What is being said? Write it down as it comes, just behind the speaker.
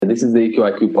This is the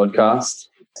EcoIQ podcast.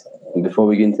 And before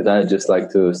we get into that, I'd just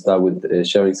like to start with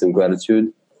sharing some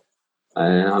gratitude.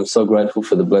 I'm so grateful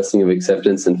for the blessing of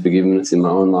acceptance and forgiveness in my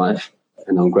own life.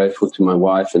 And I'm grateful to my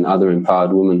wife and other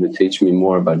empowered women who teach me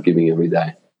more about giving every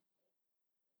day.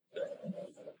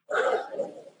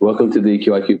 Welcome to the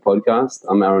EcoIQ podcast.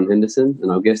 I'm Aaron Henderson,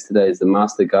 and our guest today is the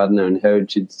master gardener and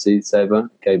heritage seed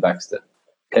saver, Kay Baxter.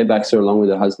 Kay Baxter, along with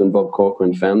her husband Bob Corker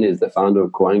and family, is the founder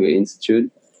of Koanga Institute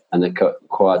and the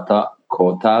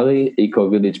Kotare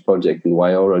Eco-Village project in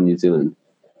Wairoa, New Zealand.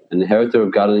 An inheritor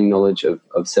of gardening knowledge of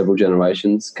several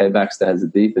generations, Kay Baxter has a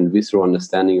deep and visceral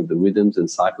understanding of the rhythms and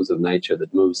cycles of nature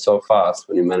that moves so fast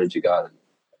when you manage a garden.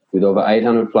 With over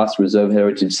 800 plus reserve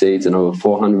heritage seeds and over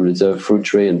 400 reserve fruit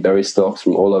tree and berry stocks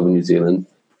from all over New Zealand,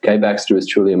 Kay Baxter is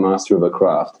truly a master of her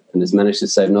craft and has managed to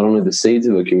save not only the seeds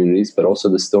of her communities, but also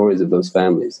the stories of those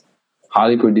families.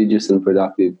 Highly prodigious and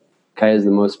productive, Kay has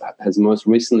most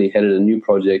recently headed a new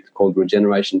project called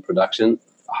Regeneration Production,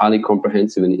 a highly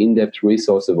comprehensive and in-depth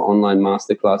resource of online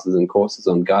masterclasses and courses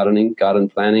on gardening, garden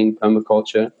planning,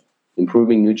 permaculture,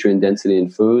 improving nutrient density in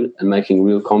food, and making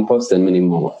real compost, and many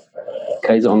more.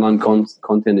 Kay's online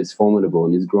content is formidable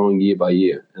and is growing year by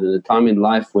year. And at a time in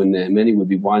life when many would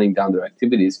be winding down their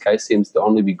activities, Kay seems to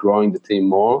only be growing the team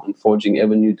more and forging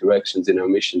ever new directions in her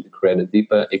mission to create a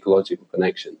deeper ecological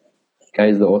connection.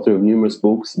 Kay is the author of numerous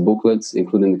books, booklets,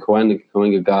 including the Koanga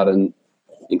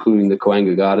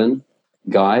Garden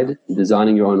Guide,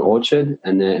 Designing Your Own Orchard,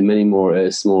 and many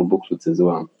more small booklets as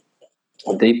well.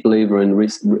 A deep believer in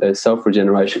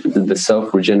self-regeneration, the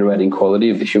self-regenerating quality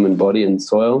of the human body and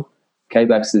soil, Kay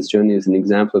Baxter's journey is an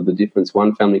example of the difference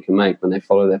one family can make when they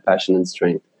follow their passion and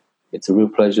strength. It's a real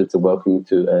pleasure to welcome you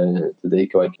to the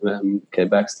EcoIQ, Kay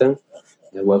Baxter.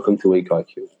 Welcome to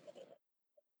EcoIQ.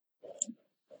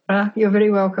 You're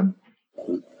very welcome.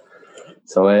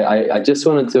 So I just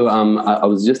wanted to, I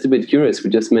was just a bit curious. We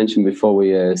just mentioned before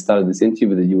we started this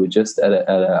interview that you were just at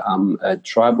a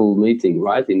tribal meeting,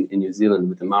 right, in New Zealand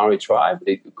with the Maori tribe.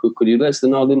 Could you let us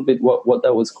know a little bit what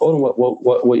that was called and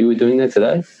what you were doing there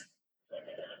today?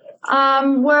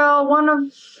 I'm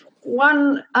working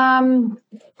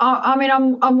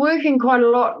quite a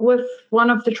lot with one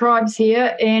of the tribes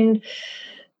here, and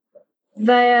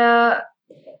they're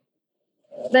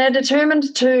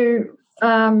determined to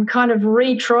kind of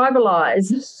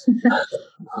re-tribalize,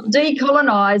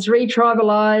 decolonize,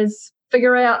 re-tribalize,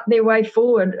 figure out their way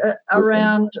forward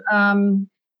around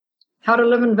how to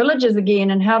live in villages again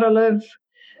and how to live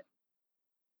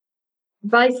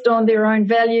based on their own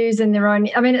values and their own.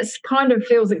 I mean, it's kind of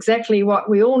feels exactly what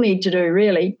we all need to do,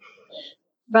 really,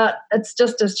 but it's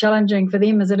just as challenging for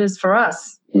them as it is for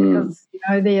us because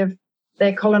they're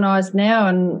colonized now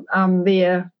and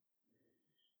they're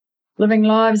living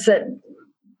lives that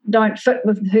don't fit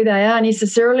with who they are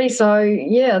necessarily. So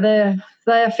yeah, they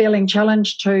are feeling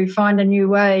challenged to find a new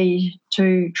way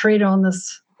to tread on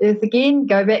this earth again,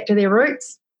 go back to their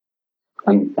roots.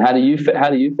 How do you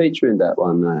feature in that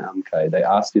one, Kay? They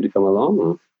asked you to come along,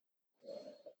 or?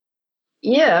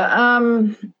 Yeah.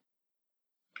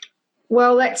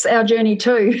 Well, that's our journey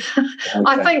too. Okay.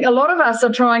 I think a lot of us are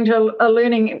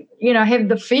learning, have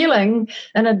the feeling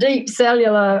and a deep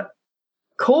cellular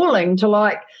calling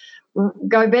to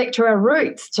go back to our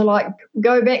roots, to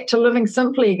go back to living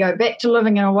simply, go back to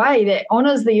living in a way that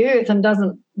honours the earth and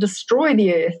doesn't destroy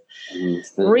the earth.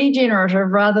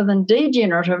 Regenerative rather than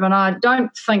degenerative. And I don't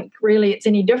think really it's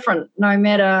any different no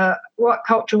matter what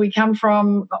culture we come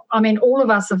from. I mean, all of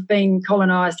us have been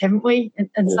colonised, haven't we,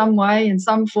 in some way, in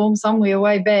some form, somewhere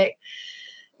way back.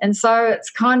 And so it's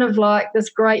kind of like this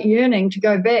great yearning to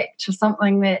go back to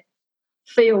something that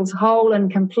feels whole and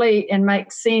complete and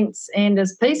makes sense and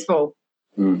is peaceful.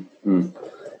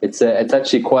 It's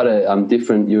actually quite a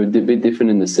different. You're a bit different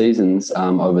in the seasons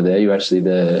over there. You're actually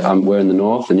we're in the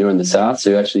north and you're in the south, so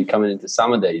you're actually coming into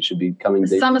summer there. You should be coming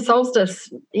deep. Summer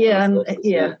solstice, yeah.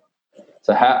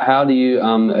 So how do you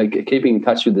keeping in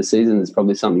touch with the season is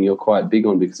probably something you're quite big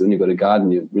on, because when you've got a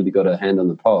garden, you've really got a hand on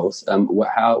the pulse.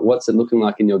 What's it looking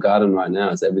like in your garden right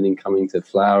now? Is everything coming to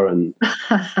flower and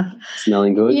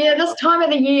smelling good? Yeah, this time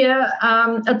of the year,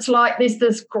 it's like there's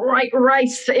this great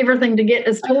race for everything to get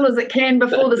as tall as it can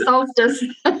before the solstice,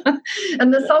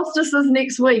 and the solstice is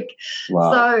next week.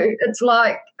 Wow. So it's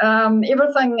like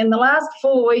everything in the last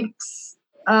 4 weeks.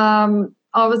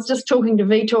 I was just talking to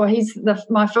Vitor, he's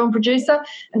my film producer,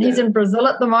 and he's in Brazil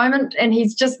at the moment, and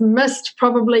he's just missed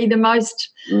probably the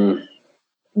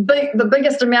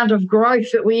biggest amount of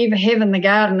growth that we ever have in the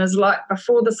garden is like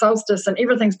before the solstice, and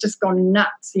everything's just gone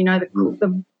nuts.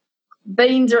 The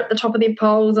beans are at the top of their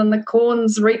poles and the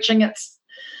corn's reaching its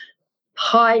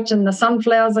height and the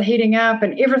sunflowers are heading up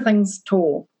and everything's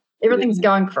tall. Everything's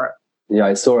going for it. Yeah,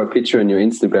 I saw a picture on your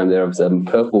Instagram there of some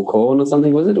purple corn or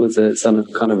something, was it? Was it some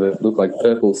kind of looked like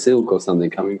purple silk or something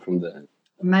coming from the...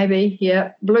 Maybe,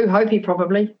 yeah. Blue Hopi,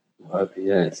 probably. Hopi,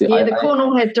 yeah. See, the corn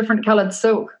all has different coloured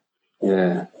silk.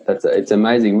 Yeah, it's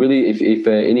amazing. Really, if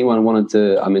anyone wanted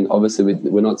to, I mean, obviously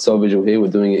we're not so visual here, we're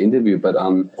doing an interview, but I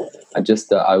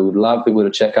would love people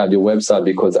to check out your website,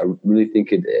 because I really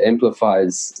think it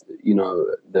amplifies,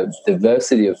 the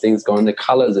diversity of things going, the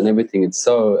colours and everything. It's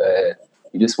so,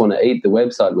 you just want to eat the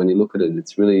website when you look at it.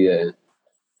 It's really...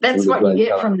 That's what you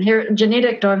get from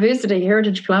genetic diversity,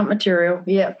 heritage plant material,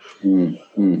 yeah.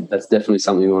 That's definitely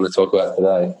something we want to talk about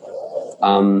today.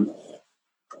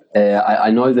 I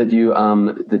know that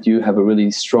you have a really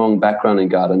strong background in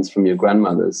gardens from your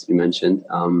grandmothers, you mentioned,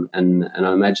 and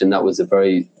I imagine that was a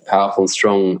very powerful and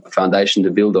strong foundation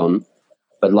to build on.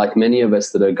 But like many of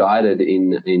us that are guided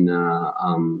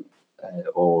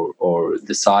or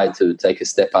decide to take a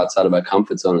step outside of our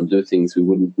comfort zone and do things we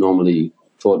wouldn't normally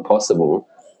thought possible,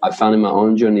 I found in my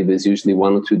own journey there's usually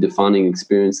one or two defining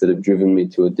experiences that have driven me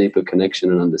to a deeper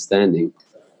connection and understanding.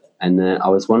 And I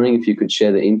was wondering if you could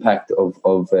share the impact of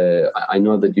I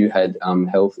know that you had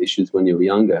health issues when you were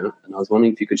younger, and I was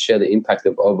wondering if you could share the impact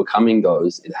of overcoming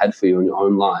those it had for you in your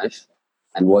own life,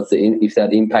 and if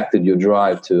that impacted your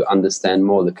drive to understand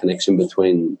more the connection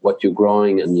between what you're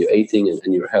growing and you're eating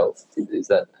and your health. Did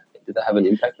that have an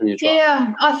impact on your drive?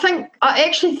 Yeah, I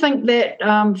actually think that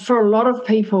for a lot of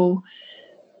people,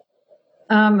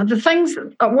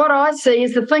 what I see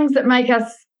is the things that make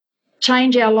us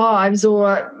change our lives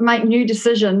or make new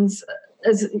decisions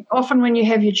is often when you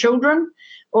have your children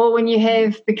or when you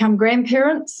have become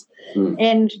grandparents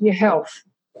and your health.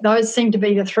 Those seem to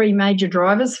be the three major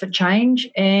drivers for change.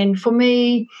 And for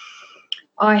me,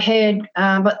 I had,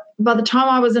 but by the time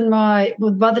I was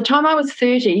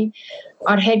 30,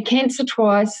 I'd had cancer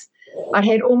twice. I'd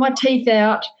had all my teeth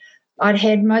out. I'd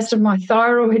had most of my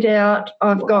thyroid out.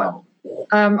 I've got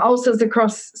ulcers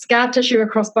scar tissue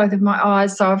across both of my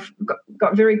eyes, so I've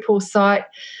got very poor sight.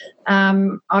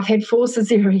 I've had 4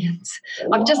 cesareans.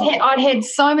 I'd had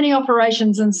so many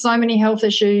operations and so many health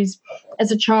issues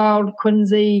as a child,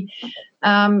 Quincy,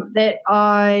 that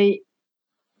I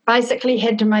basically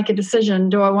had to make a decision: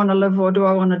 do I want to live or do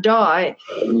I want to die?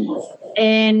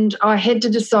 And I had to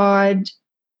decide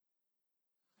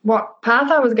what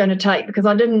path I was going to take, because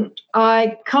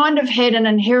I kind of had an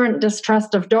inherent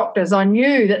distrust of doctors. I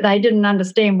knew that they didn't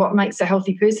understand what makes a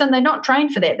healthy person. They're not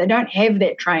trained for that. They don't have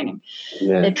that training.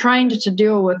 Yeah. They're trained to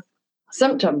deal with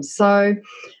symptoms. So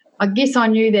I guess I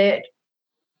knew that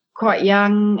quite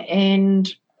young,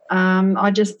 and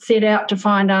I just set out to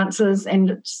find answers,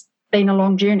 and it's been a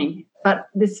long journey. But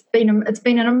it's been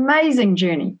an amazing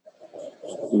journey.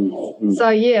 So,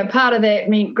 yeah, part of that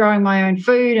meant growing my own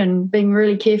food and being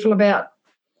really careful about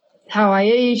how I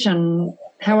eat and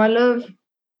how I live.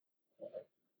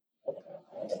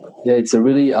 Yeah, it's a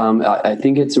really, I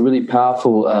think it's a really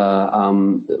powerful,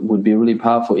 would be a really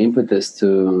powerful impetus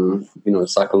to,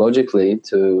 psychologically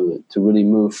to really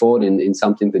move forward in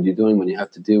something that you're doing when you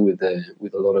have to deal with a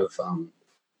lot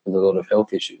of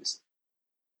health issues.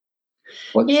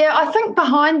 Yeah, I think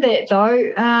behind that,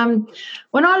 though,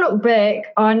 when I look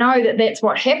back, I know that that's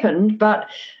what happened, but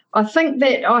I think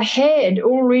that I had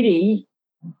already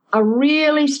a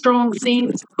really strong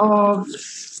sense of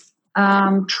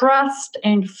trust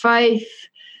and faith,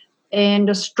 and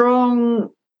a strong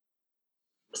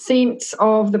sense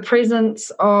of the presence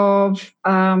of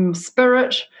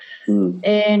spirit.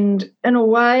 And in a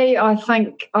way, I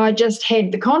think I just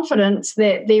had the confidence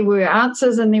that there were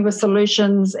answers and there were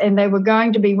solutions, and they were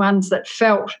going to be ones that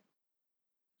felt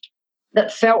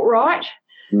right.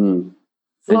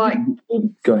 Like,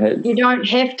 go ahead. You don't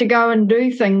have to go and do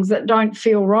things that don't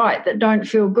feel right, that don't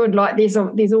feel good. Like there's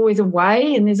always a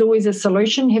way, and there's always a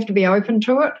solution. You have to be open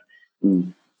to it.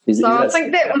 I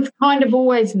think that was kind of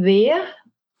always there.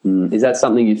 Is that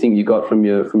something you think you got from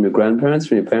your grandparents,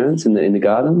 from your parents in the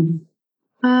garden?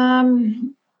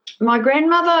 My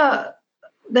grandmother,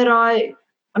 I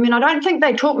don't think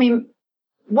they taught me.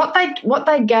 What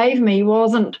they gave me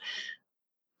wasn't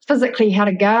physically how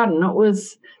to garden. It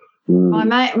was my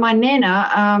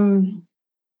nana.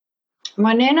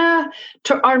 My nana,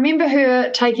 I remember her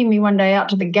taking me one day out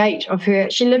to the gate of her.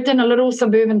 She lived in a little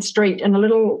suburban street in a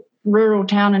little rural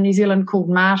town in New Zealand called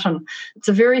Martin. It's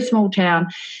a very small town.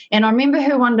 And I remember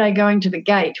her one day going to the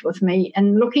gate with me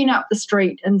and looking up the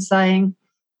street and saying,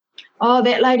 "Oh,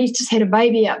 that lady's just had a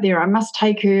baby out there. I must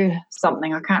take her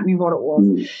something." I can't remember what it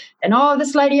was. And, "Oh,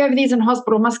 this lady over there's in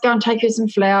hospital. I must go and take her some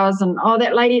flowers." And, "Oh,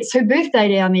 that lady, it's her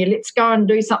birthday down there. Let's go and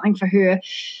do something for her."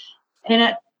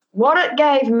 And what it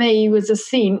gave me was a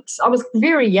sense. I was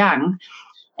very young,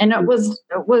 and it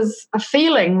was a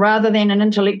feeling rather than an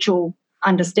intellectual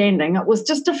understanding. It was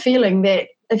just a feeling that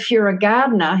if you're a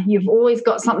gardener, you've always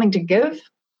got something to give.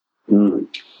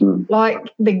 Like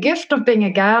the gift of being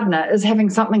a gardener is having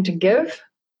something to give.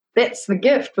 That's the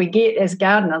gift we get as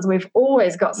gardeners. We've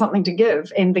always got something to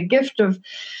give. And the gift of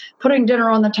putting dinner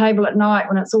on the table at night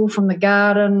when it's all from the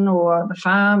garden or the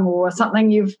farm or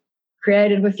something you've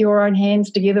created with your own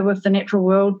hands together with the natural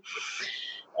world.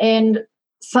 And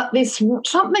so there's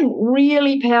something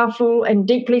really powerful and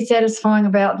deeply satisfying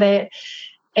about that.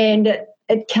 And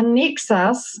it connects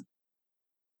us.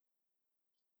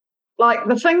 Like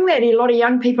the thing that a lot of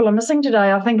young people are missing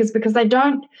today, I think, is because they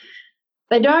don't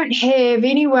have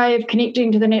any way of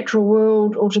connecting to the natural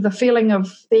world or to the feeling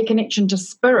of their connection to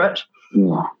spirit.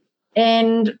 Yeah.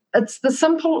 And it's the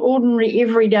simple, ordinary,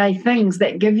 everyday things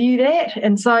that give you that.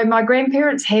 And so my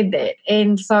grandparents had that.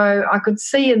 And so I could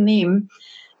see in them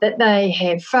that they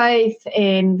had faith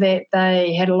and that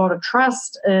they had a lot of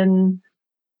trust in,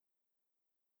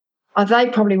 they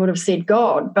probably would have said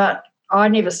God, but I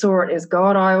never saw it as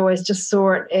God. I always just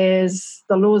saw it as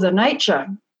the laws of nature.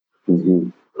 Mm-hmm.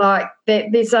 Like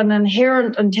that there's an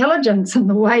inherent intelligence in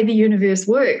the way the universe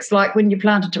works. Like when you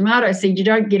plant a tomato seed, you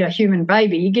don't get a human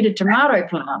baby, you get a tomato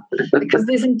plant because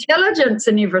there's intelligence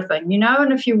in everything,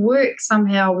 and if you work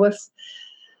somehow with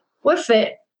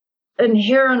that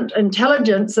inherent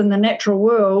intelligence in the natural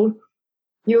world,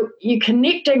 you're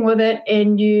connecting with it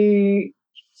and you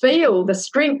feel the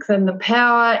strength and the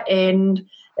power, and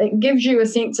it gives you a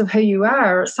sense of who you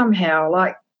are somehow.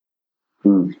 Like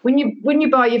when you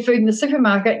buy your food in the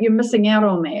supermarket, you're missing out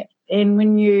on that. And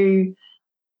when you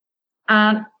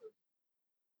aren't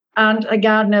a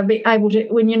gardener,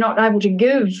 when you're not able to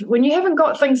give, when you haven't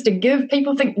got things to give,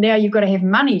 people think now you've got to have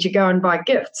money to go and buy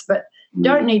gifts, but you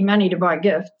don't need money to buy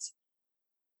gifts.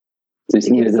 So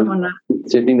you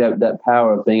think that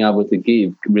power of being able to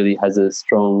give really has a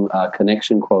strong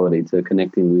connection quality to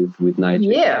connecting with nature?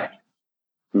 Yeah.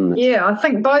 Yeah, I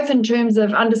think both in terms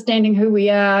of understanding who we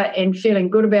are and feeling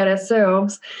good about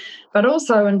ourselves, but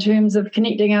also in terms of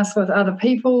connecting us with other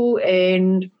people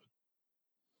and,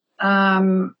 I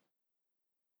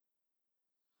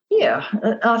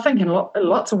think in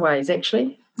lots of ways,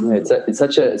 actually. Yeah, it's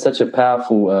such a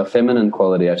powerful feminine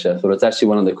quality, actually. I thought it's actually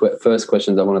one of the first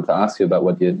questions I wanted to ask you about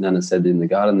what your Nana said in the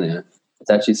garden there. It's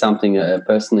actually something,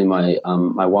 personally,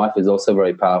 my wife is also a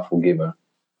very powerful giver.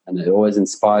 And it always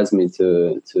inspires me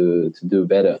to do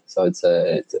better. So it's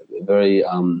a very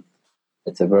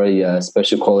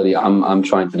special quality I'm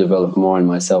trying to develop more in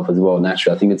myself as well.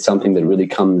 Naturally, I think it's something that really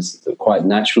comes quite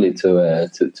naturally to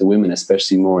women,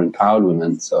 especially more empowered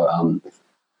women. So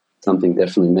something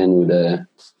definitely men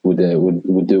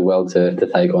would do well to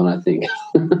take on, I think.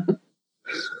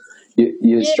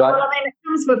 you strike. Well, I mean, it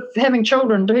comes with having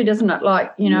children too, doesn't it?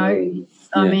 Like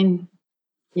I mean,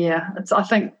 it's I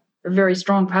think a very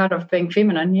strong part of being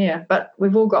feminine, but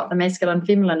we've all got the masculine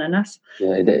feminine in us.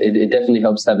 Yeah, it definitely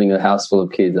helps having a house full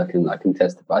of kids. I can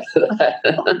testify to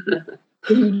that.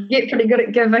 You get pretty good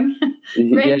at giving.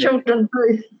 Grandchildren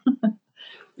too.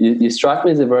 You strike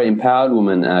me as a very empowered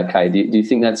woman, Kay. Do you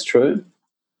think that's true?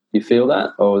 You feel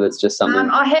that, or that's just something?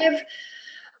 I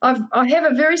have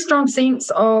a very strong sense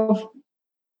of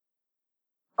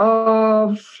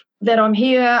that I'm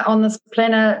here on this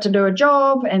planet to do a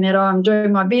job, and that I'm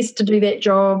doing my best to do that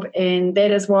job, and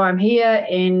that is why I'm here,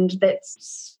 and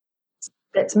that's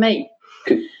me.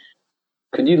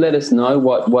 Could you let us know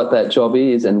what that job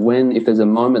is, and when, if there's a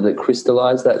moment that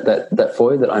crystallized that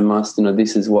for you, that I must,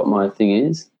 this is what my thing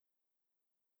is?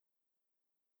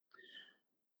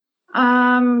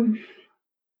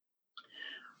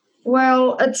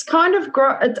 Well, it's kind of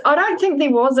I don't think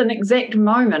there was an exact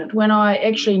moment when I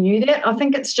actually knew that. I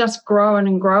think it's just growing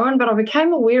and growing, but I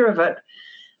became aware of it,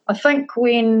 I think,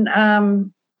 when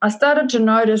I started to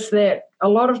notice that a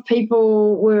lot of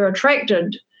people were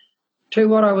attracted to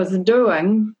what I was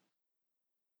doing,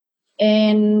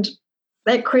 and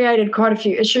that created quite a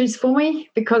few issues for me,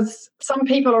 because some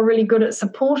people are really good at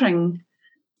supporting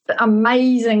the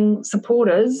amazing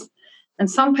supporters, and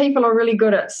some people are really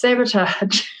good at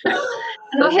sabotage.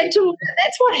 And I had to,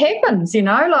 that's what happens,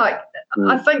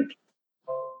 I think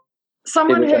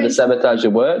someone who sabotage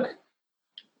your work?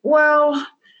 Well,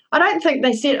 I don't think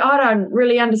they said, I don't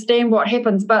really understand what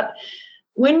happens, but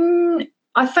when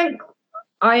I think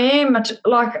I am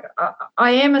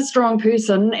a strong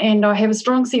person, and I have a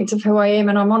strong sense of who I am,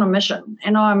 and I'm on a mission,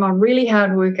 and I'm a really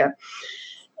hard worker.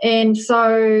 And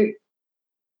so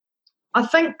I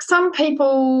think some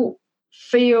people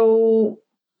feel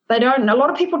a lot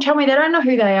of people tell me they don't know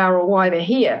who they are or why they're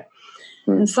here.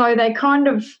 And so they kind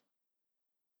of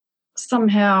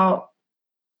somehow,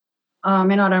 I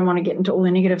don't want to get into all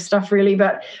the negative stuff really,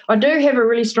 but I do have a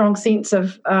really strong sense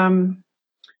of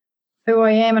who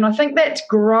I am, and I think that's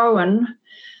grown.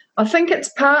 I think it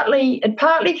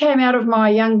partly came out of my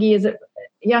younger years at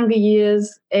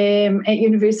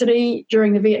university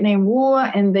during the Vietnam War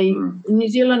and in New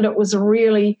Zealand. It was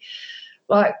really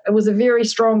it was a very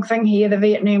strong thing here, the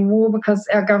Vietnam War, because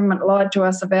our government lied to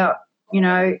us about,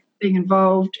 being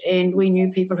involved, and we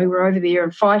knew people who were over there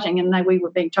and fighting, and we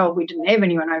were being told we didn't have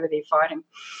anyone over there fighting.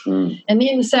 And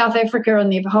then South Africa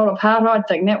and the whole apartheid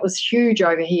thing, that was huge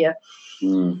over here.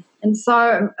 And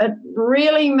so it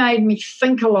really made me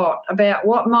think a lot about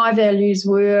what my values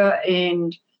were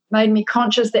and made me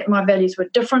conscious that my values were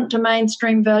different to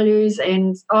mainstream values,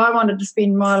 and I wanted to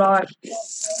spend my life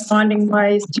finding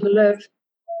ways to live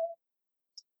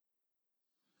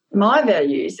my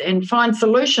values and find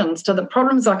solutions to the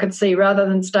problems I could see rather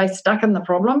than stay stuck in the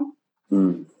problem.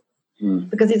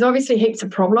 Because there's obviously heaps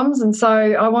of problems, and so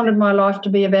I wanted my life to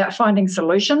be about finding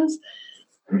solutions.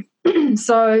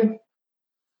 So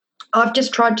I've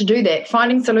just tried to do that,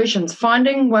 finding solutions,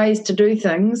 finding ways to do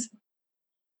things.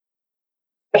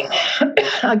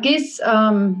 I guess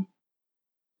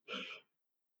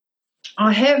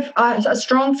I have a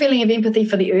strong feeling of empathy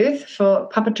for the earth, for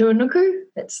Papatūānuku.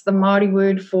 That's the Māori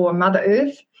word for Mother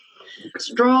Earth.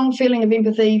 Strong feeling of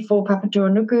empathy for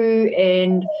Papatūānuku,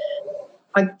 and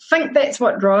I think that's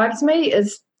what drives me.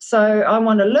 So I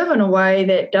want to live in a way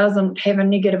that doesn't have a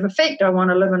negative effect. I want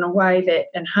to live in a way that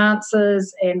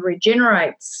enhances and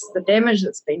regenerates the damage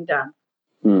that's been done.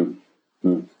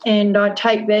 And I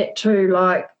take that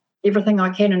to everything I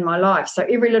can in my life. So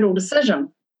every little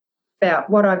decision about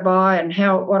what I buy and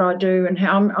what I do and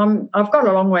how I've got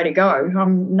a long way to go.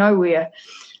 I'm nowhere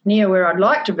near where I'd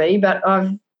like to be, but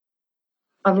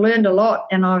I've learned a lot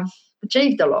and I've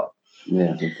achieved a lot.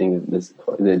 Yeah, I think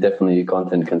definitely your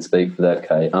content can speak for that,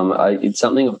 Kay. It's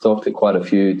something I've talked to quite a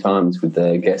few times with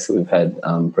the guests that we've had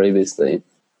previously.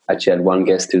 I actually had one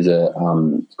guest who's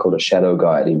called a shadow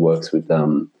guide. He works with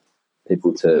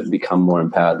people to become more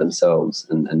empowered themselves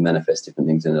and manifest different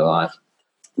things in their life,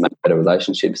 make better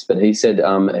relationships. But he said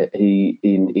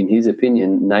in his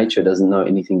opinion, nature doesn't know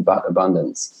anything but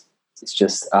abundance. It's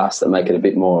just us that make it a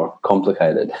bit more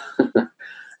complicated.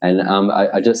 And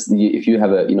if you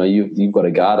have you've got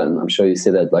a garden, I'm sure you see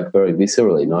that very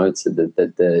viscerally. It's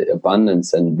that the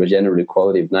abundance and regenerative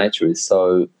quality of nature is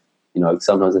so.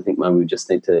 Sometimes I think maybe we just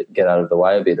need to get out of the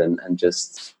way a bit and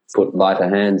just put lighter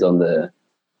hands on the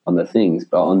things,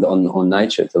 but on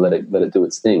nature to let it do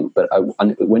its thing. But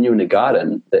when you're in a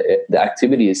garden, the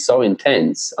activity is so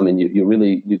intense. I mean,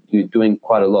 you're doing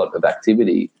quite a lot of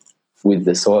activity with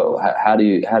the soil. How do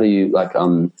you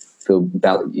feel?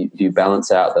 Do you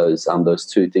balance out those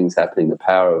two things happening? The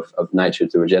power of nature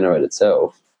to regenerate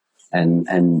itself, and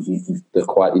the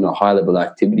quite high level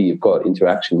activity you've got,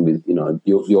 interaction with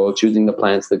you're choosing the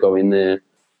plants that go in there,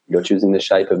 you're choosing the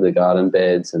shape of the garden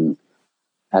beds, and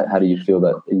how do you feel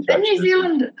that interaction?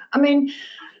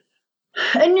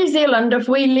 In New Zealand, if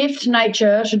we left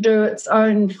nature to do its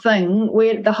own thing,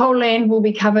 the whole land will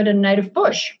be covered in native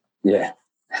bush. Yeah.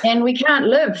 And we can't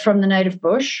live from the native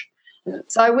bush. Yeah.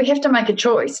 So we have to make a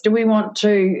choice. Do we want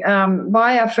to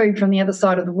buy our food from the other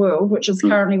side of the world, which is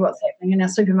currently what's happening, and our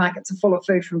supermarkets are full of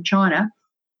food from China.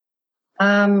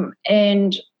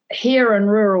 And here in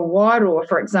rural Wairoa,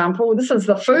 for example, this is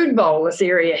the food bowl, this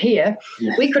area here.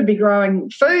 Yeah. We could be growing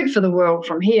food for the world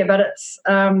from here, but it's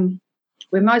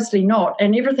we're mostly not,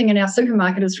 and everything in our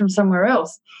supermarket is from somewhere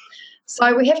else.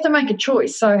 So we have to make a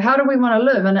choice. So how do we want to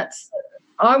live? And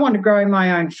I want to grow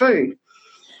my own food.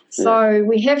 So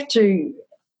we have to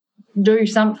do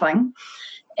something.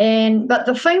 But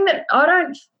the thing that I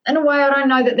don't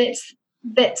know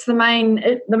that's the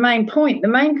main point. The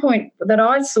main point that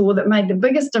I saw that made the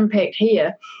biggest impact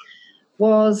here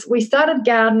was we started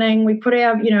gardening. We put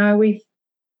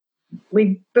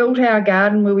we built our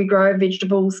garden where we grow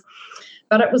vegetables.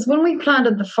 But it was when we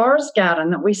planted the forest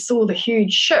garden that we saw the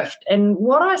huge shift. And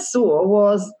what I saw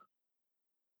was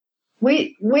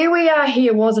where we are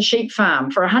here was a sheep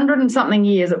farm. For 100 and something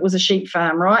years it was a sheep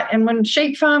farm, right? And when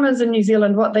sheep farmers in New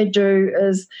Zealand, what they do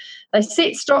is they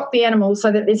stock the animals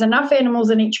so that there's enough animals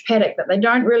in each paddock that they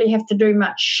don't really have to do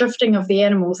much shifting of the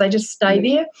animals. They just stay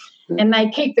there. And they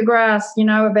keep the grass,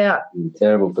 about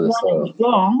terrible for the 1 inch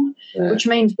long, which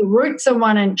means the roots are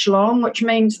 1 inch long, which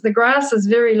means the grass is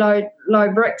very low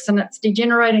Brix and it's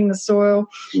degenerating the soil.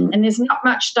 And there's not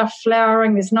much stuff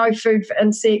flowering. There's no food for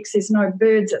insects. There's no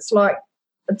birds. It's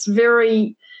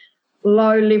very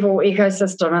low-level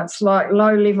ecosystem. It's like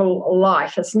low-level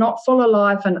life. It's not full of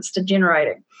life and it's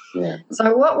degenerating. Yeah.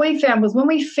 So what we found was when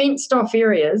we fenced off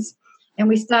areas and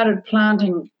we started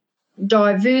planting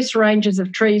diverse ranges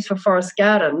of trees for forest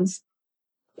gardens,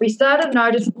 we started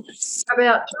noticing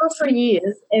about 2 or 3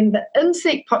 years and the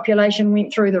insect population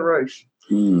went through the roof.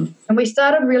 Mm. And we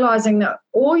started realising that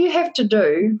all you have to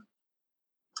do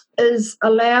is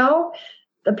allow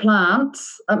the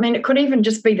plants, I mean, it could even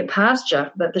just be the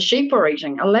pasture that the sheep are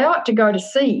eating, allow it to go to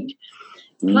seed.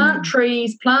 Plant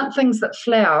trees, plant things that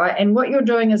flower, and what you're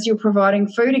doing is you're providing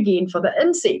food again for the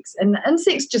insects, and the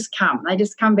insects just come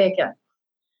back in.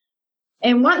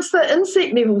 And once the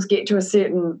insect levels get to a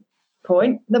certain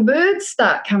point, the birds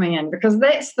start coming in because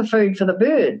that's the food for the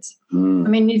birds. I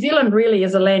mean, New Zealand really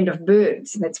is a land of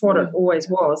birds. That's what it always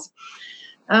was.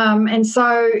 And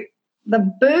so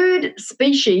the bird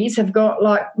species have got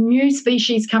like new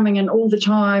species coming in all the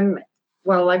time.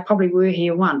 Well, they probably were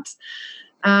here once.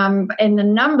 And the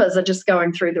numbers are just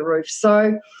going through the roof.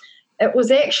 So it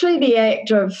was actually the act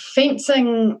of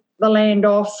fencing the land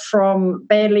off from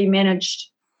badly managed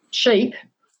sheep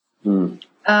to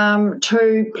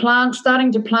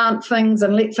starting to plant things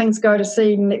and let things go to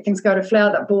seed and let things go to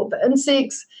flower that brought the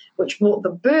insects, which brought the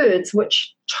birds,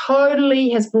 which totally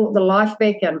has brought the life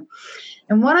back in.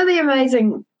 And one of the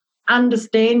amazing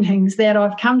understandings that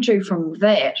I've come to from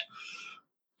that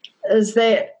is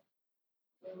that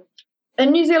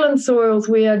in New Zealand soils,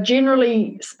 we are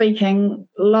generally speaking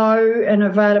low in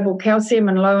available calcium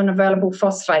and low in available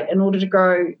phosphate in order to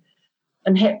grow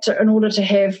and in order to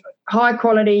have high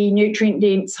quality, nutrient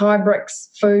dense, high Brix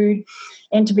food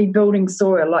and to be building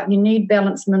soil. Like you need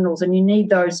balanced minerals and you need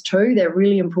those too. They're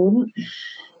really important.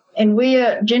 And we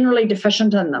are generally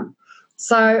deficient in them.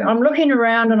 So I'm looking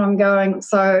around and I'm going,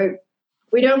 so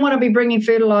we don't want to be bringing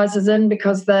fertilisers in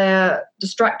because they're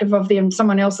destructive of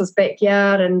someone else's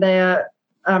backyard and they're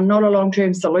not a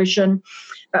long-term solution,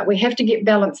 but we have to get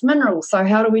balanced minerals. So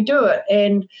how do we do it?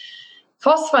 And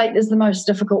phosphate is the most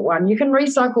difficult one. You can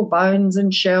recycle bones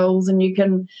and shells and you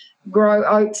can grow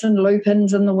oats and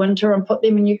lupins in the winter and put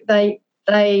them in.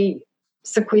 They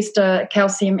sequester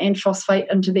calcium and phosphate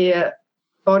into their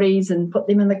bodies and put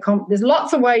them in the there's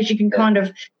lots of ways you can kind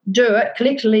of do it.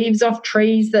 Collect leaves off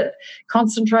trees that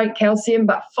concentrate calcium,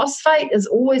 but phosphate is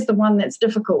always the one that's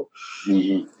difficult.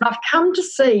 I've come to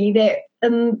see that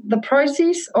in the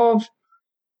process of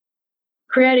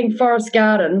creating forest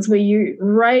gardens where you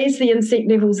raise the insect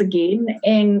levels again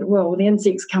and, well, the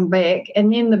insects come back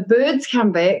and then the birds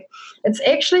come back, it's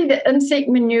actually the insect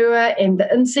manure and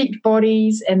the insect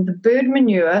bodies and the bird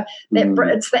manure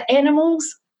that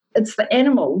it's the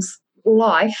animals'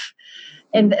 life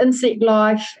and the insect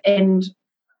life and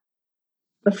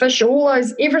the fish, all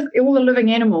the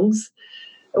living animals,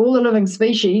 all the living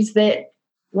species that,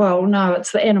 well, no,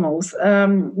 it's the animals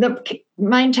that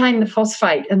maintain the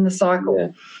phosphate in the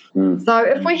cycle. So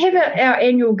if we have our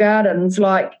annual gardens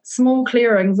like small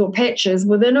clearings or patches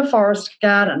within a forest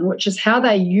garden, which is how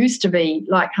they used to be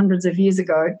like hundreds of years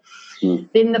ago,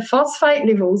 then the phosphate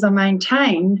levels are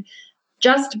maintained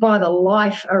just by the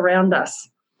life around us.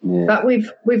 But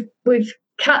we've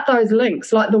cut those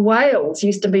links. Like the whales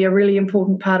used to be a really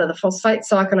important part of the phosphate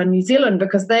cycle in New Zealand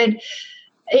because they'd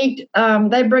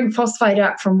bring phosphate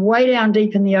up from way down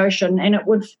deep in the ocean and it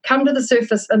would come to the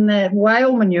surface in the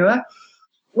whale manure,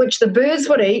 which the birds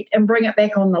would eat and bring it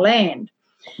back on the land.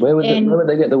 Where would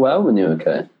they get the whale manure,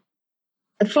 okay?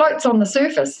 It floats on the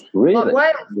surface. Really? Like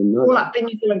whales all up the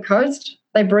New Zealand coast.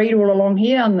 They breed all along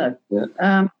here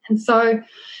and so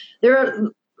there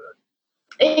are,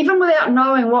 even without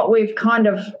knowing what we've kind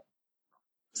of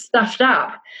stuffed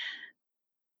up,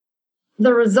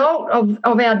 the result of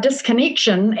our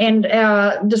disconnection and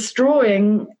our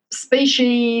destroying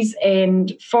species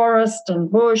and forest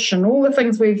and bush and all the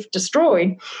things we've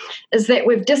destroyed is that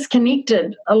we've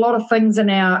disconnected a lot of things in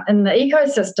the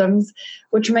ecosystems,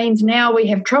 which means now we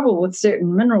have trouble with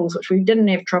certain minerals which we didn't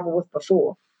have trouble with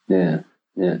before.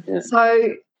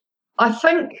 So I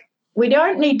think we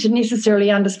don't need to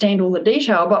necessarily understand all the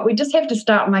detail, but we just have to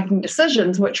start making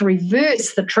decisions which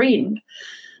reverse the trend.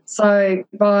 So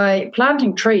by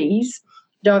planting trees,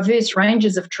 diverse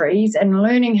ranges of trees, and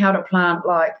learning how to plant,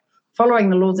 like following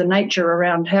the laws of nature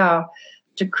around how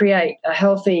to create a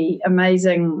healthy,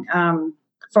 amazing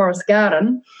forest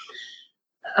garden,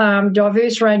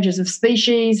 diverse ranges of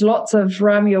species, lots of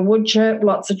ramia wood chip,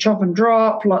 lots of chop and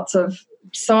drop, lots of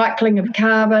cycling of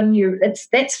carbon.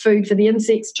 That's food for the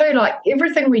insects too. Like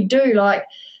everything we do, like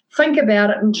think about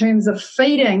it in terms of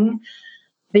feeding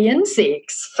the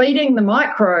insects, feeding the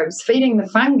microbes, feeding the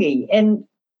fungi. And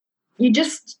you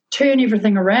just turn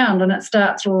everything around and it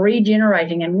starts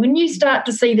regenerating. And when you start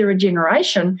to see the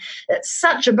regeneration, it's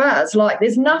such a buzz. Like,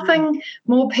 there's nothing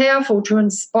more powerful to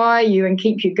inspire you and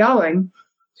keep you going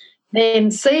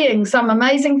than seeing some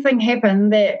amazing thing happen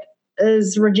that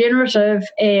is regenerative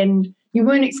and you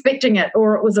weren't expecting it,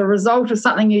 or it was a result of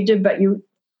something you did, but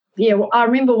I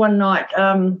remember one night,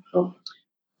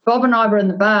 Bob and I were in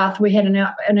the bath. We had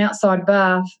an outside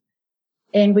bath,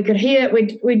 and we could hear,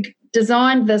 we'd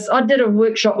designed this. I did a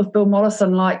workshop with Bill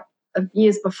Mollison like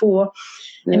years before,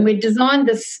 and we designed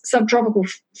this subtropical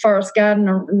forest garden,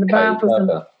 and the bath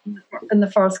was in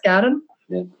the forest garden.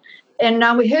 Yeah. And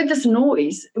we heard this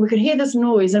noise. We could hear this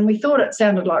noise, and we thought it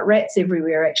sounded like rats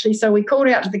everywhere, actually. So we called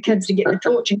out to the kids to get the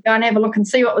torch and go and have a look and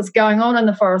see what was going on in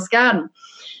the forest garden.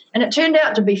 And it turned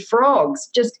out to be frogs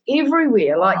just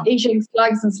everywhere, like eating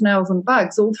slugs and snails and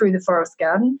bugs all through the forest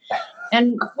garden.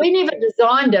 And we never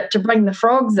designed it to bring the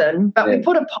frogs in, but we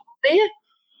put a pot there.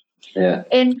 Yeah.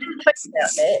 And didn't think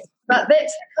about that. But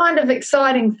that's the kind of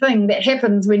exciting thing that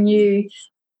happens when you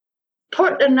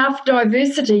put enough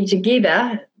diversity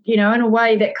together, in a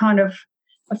way that kind of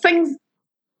things.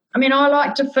 I mean, I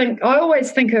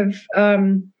always think of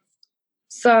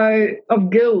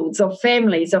guilds, of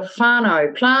families, of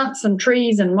whānau, plants and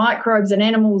trees and microbes and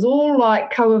animals, all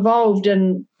like co-evolved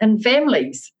in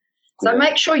families. So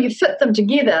make sure you fit them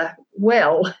together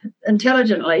well,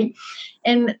 intelligently,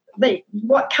 and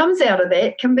what comes out of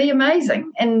that can be amazing.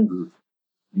 And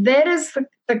that is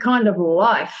the kind of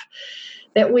life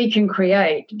that we can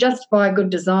create just by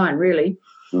good design, really.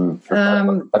 I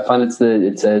find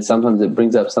it's sometimes it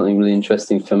brings up something really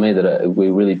interesting for me that we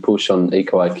really push on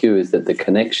EcoIQ, is that the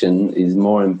connection is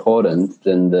more important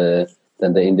than the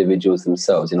individuals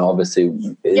themselves. Obviously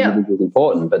individuals are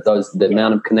important, but the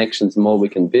amount of connections more we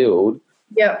can build.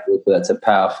 Yeah, that's a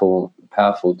powerful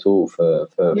tool for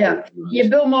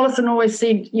Bill Mollison always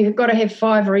said you've got to have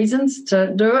 5 reasons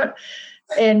to do it.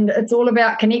 And it's all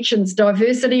about connections,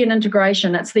 diversity and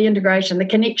integration. It's the integration, the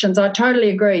connections. I totally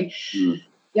agree.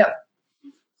 Yep.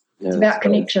 It's about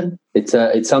connection.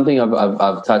 It's something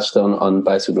I've touched on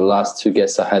basically the last 2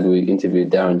 guests I had. We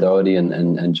interviewed Darren Doherty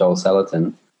and Joel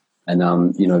Salatin,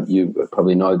 and you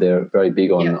probably know they're very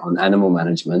big on animal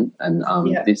management. And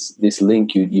this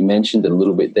link you mentioned it a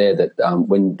little bit there, that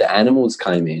when the animals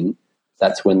came in,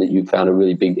 that's when you found a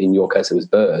really big. In your case, it was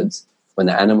birds. When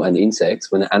the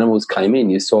animals came in,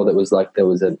 you saw that there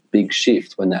was a big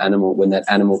shift when that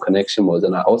animal connection was.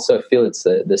 And I also feel it's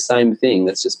the same thing.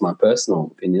 That's just my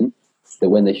personal opinion. That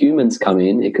when the humans come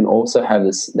in, it can also have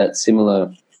that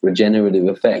similar regenerative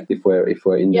effect if we're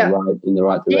in the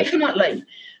right direction.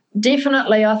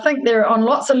 Definitely. I think on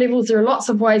lots of levels there are lots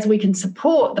of ways we can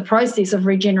support the process of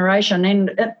regeneration,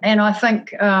 and I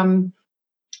think and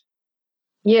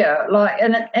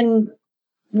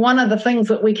one of the things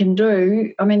that we can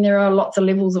do, I mean, there are lots of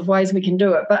levels of ways we can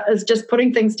do it, but it's just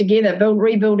putting things together,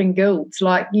 rebuilding guilds.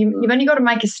 Like you've only got to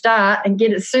make a start and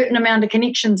get a certain amount of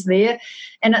connections there,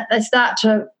 and it starts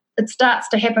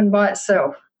to happen by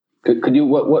itself. Could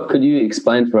you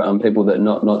explain for people that are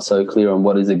not so clear on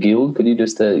what is a guild? Could you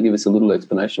just give us a little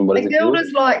explanation? What is a guild? A guild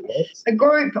is like a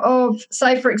group of,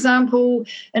 say, for example,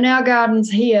 in our gardens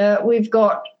here, we've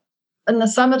got, in the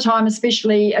summertime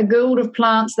especially, a guild of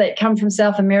plants that come from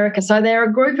South America. So they're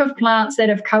a group of plants that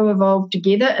have co-evolved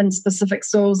together in specific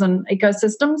soils and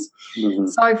ecosystems. Mm-hmm.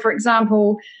 So, for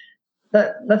example,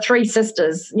 the 3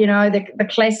 sisters, the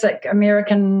classic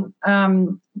American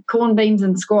corn, beans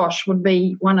and squash would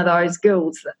be one of those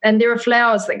guilds. And there are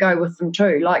flowers that go with them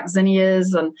too, like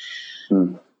zinnias and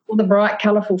all the bright,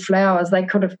 colourful flowers. They've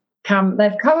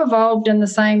co-evolved in the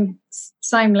same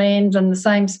land and the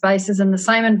same spaces and the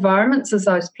same environments as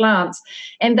those plants,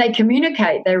 and they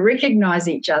communicate, they recognise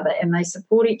each other and they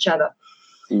support each other.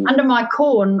 Under my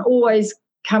corn always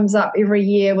comes up every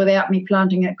year without me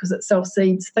planting it because it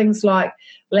self-seeds, things like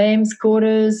lamb's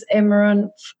quarters,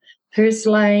 amaranth,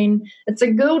 purslane. It's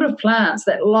a guild of plants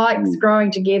that likes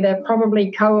growing together,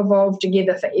 probably co-evolved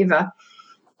together forever,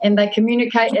 and they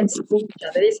communicate and support each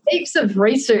other. There's heaps of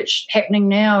research happening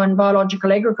now in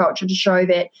biological agriculture to show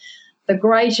that the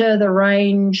greater the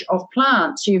range of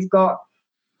plants you've got,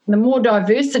 the more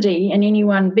diversity in any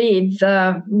one bed,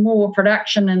 the more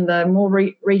production and the more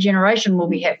regeneration will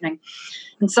be happening.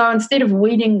 And so instead of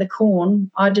weeding the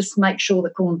corn, I just make sure the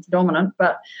corn's dominant,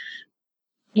 but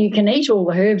you can eat all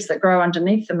the herbs that grow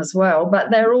underneath them as well,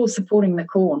 but they're all supporting the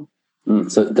corn.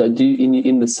 So do you,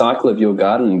 in the cycle of your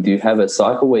gardening, do you have a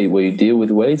cycle where you deal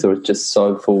with weeds, or it's just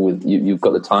so full with you've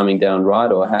got the timing down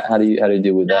right, or how do you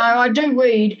deal with that? No, I do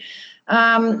weed.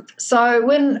 So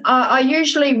when I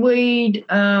usually weed,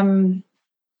 I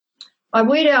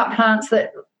weed out plants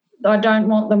that I don't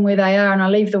want them where they are, and I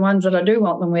leave the ones that I do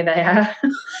want them where they are.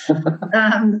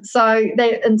 So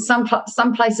they, in some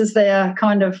places they are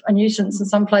kind of a nuisance, and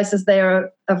some places they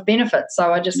are of benefit.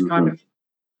 So I just kind of,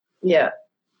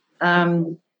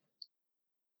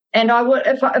 and I would,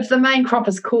 if the main crop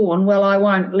is corn, well, I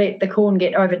won't let the corn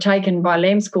get overtaken by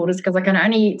lamb's quarters, because I can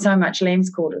only eat so much lamb's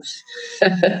quarters.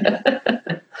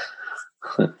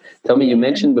 Tell me, you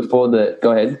mentioned before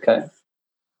go ahead, Kay.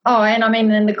 Oh, and I mean,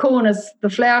 then the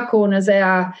flour corn is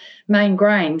our main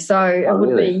grain, so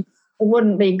it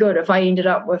wouldn't be good if I ended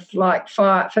up with like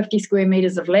 50 square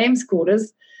metres of lamb's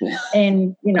quarters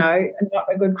and, not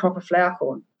a good crop of flour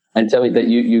corn. And tell me that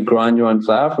you grind your own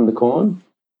flour from the corn?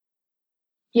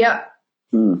 Yep.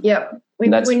 Yep. We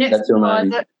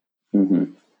nixtamalize it. Mm-hmm.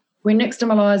 We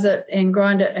nixtamalize it and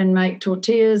grind it and make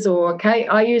tortillas or cake.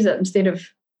 I use it instead of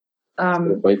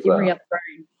every other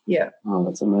grain. Yeah. Oh,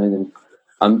 that's amazing.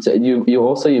 So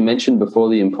you mentioned before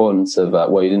the importance of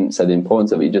you didn't say the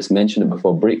importance of it, you just mentioned it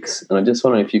before, Brix, and I just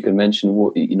wonder if you could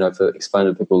mention explain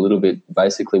to people a little bit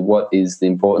basically what is the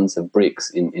importance of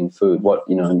Brix in food,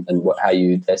 how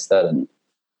you test that and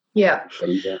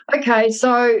Okay,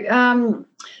 so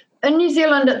in New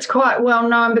Zealand it's quite well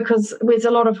known because there's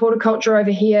a lot of horticulture over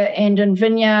here, and in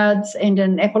vineyards and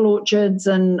in apple orchards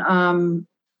and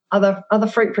other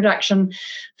fruit production.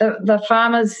 The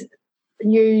farmers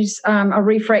use a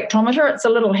refractometer. It's a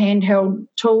little handheld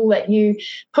tool that you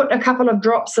put a couple of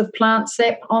drops of plant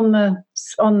sap on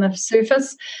the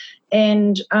surface,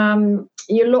 and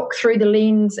you look through the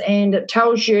lens, and it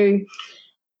tells you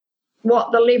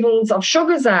what the levels of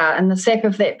sugars are in the sap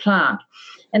of that plant.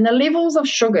 And the levels of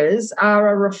sugars are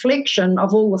a reflection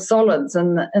of all the solids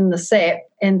in the sap,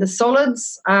 and the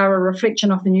solids are a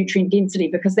reflection of the nutrient density,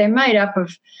 because they're made up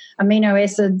of amino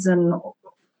acids and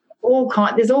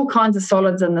there's all kinds of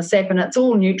solids in the sap, and it's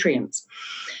all nutrients.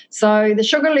 So the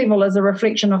sugar level is a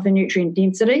reflection of the nutrient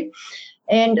density.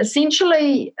 And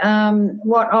essentially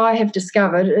what I have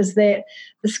discovered is that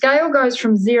the scale goes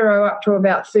from 0 up to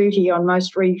about 30 on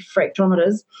most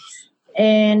refractometers,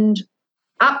 and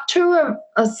up to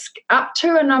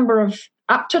a number of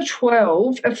up to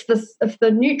 12. If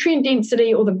the nutrient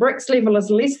density or the Brix level is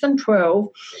less than 12,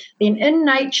 then in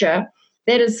nature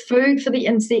that is food for the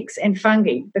insects and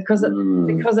fungi, because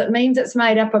it means it's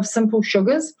made up of simple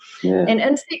sugars. Yeah. And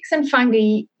insects and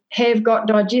fungi have got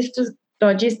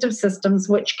digestive systems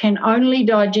which can only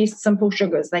digest simple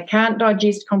sugars. They can't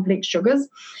digest complex sugars.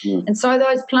 And so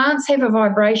those plants have a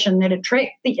vibration that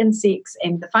attract the insects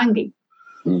and the fungi.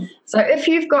 So if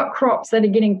you've got crops that are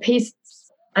getting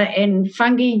pests and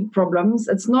fungi problems,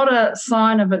 it's not a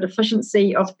sign of a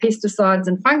deficiency of pesticides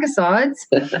and fungicides.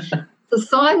 It's a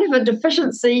sign of a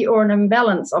deficiency or an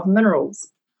imbalance of minerals.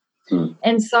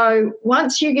 And so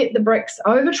once you get the Brix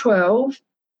over 12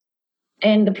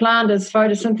 and the plant is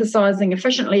photosynthesizing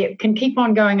efficiently, it can keep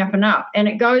on going up and up, and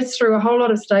it goes through a whole lot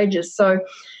of stages. So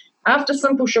after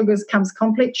simple sugars comes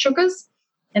complex sugars,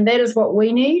 and that is what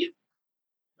we need.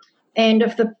 And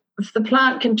if the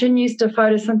plant continues to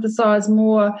photosynthesize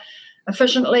more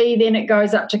efficiently, then it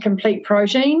goes up to complete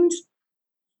proteins.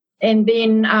 And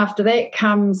then after that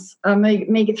comes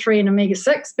omega-3 and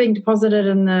omega-6 being deposited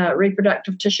in the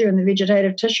reproductive tissue and the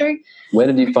vegetative tissue. Where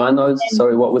did you find those?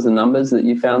 Sorry, what was the numbers that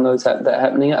you found those that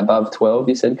happening at? Above 12,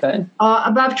 you said, Kay?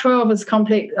 Above 12 is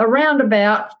complex. Around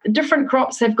about, different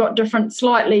crops have got different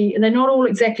slightly, they're not all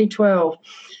exactly 12.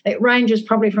 It ranges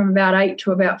probably from about 8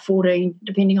 to about 14,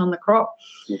 depending on the crop.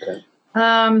 Okay.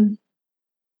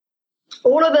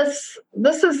 All of this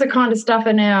is the kind of stuff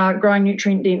in our Growing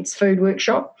Nutrient Dense Food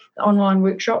workshop, the online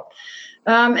workshop.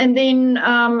 And then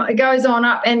it goes on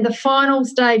up, and the final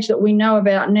stage that we know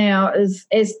about now is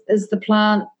the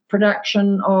plant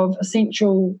production of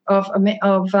essential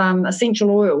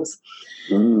oils,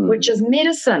 which is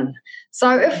medicine.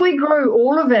 So if we grew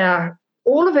all of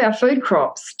our food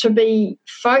crops to be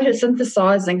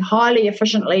photosynthesizing highly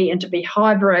efficiently and to be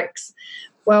high Brix,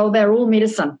 well, they're all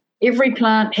medicine. Every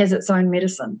plant has its own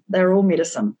medicine. They're all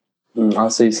medicine. I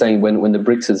see you saying when the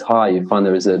Brix is high, you find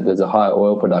there's a higher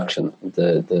oil production.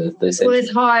 There's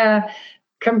higher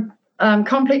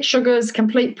complex sugars,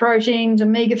 complete proteins,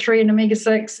 omega-3 and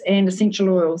omega-6, and essential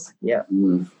oils. Yeah.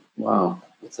 Wow,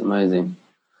 that's amazing.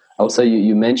 Also,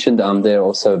 you mentioned there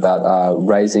also about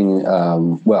raising.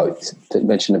 You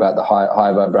mentioned about the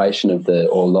high vibration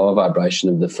or lower vibration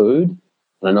of the food.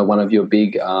 And I know one of your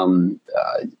big,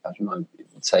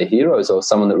 say heroes or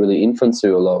someone that really influenced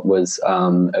you a lot was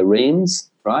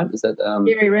Reams, right? Is that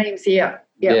Gary Reams? Yeah.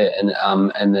 Yeah, and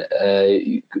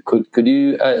could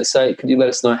you let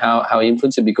us know how he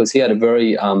influenced you, because he had a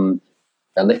very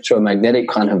electromagnetic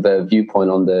kind of a viewpoint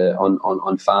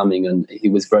on farming, and he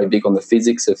was very big on the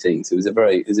physics of things. He was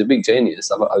a big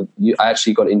genius. I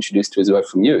actually got introduced to his work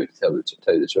from you, to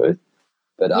tell you the truth.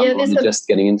 But I'm just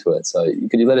getting into it. So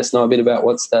could you let us know a bit about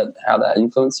how that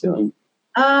influenced you?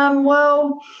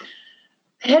 Well,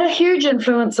 it had a huge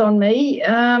influence on me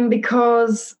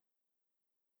because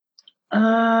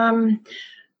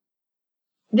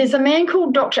there's a man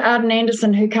called Dr. Arden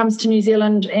Anderson who comes to New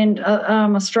Zealand and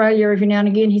Australia every now and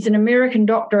again. He's an American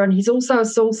doctor, and he's also a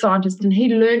soil scientist, and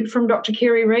he learned from Dr.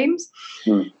 Kerry Reams.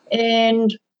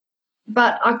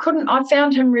 But I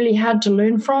found him really hard to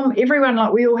learn from. Everyone,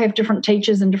 like, we all have different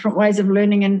teachers and different ways of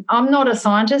learning, and I'm not a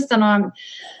scientist, and I'm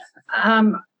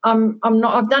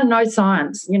not, I've done no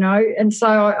science, and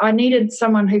so I needed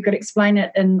someone who could explain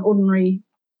it in ordinary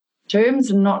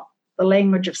terms and not the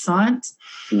language of science.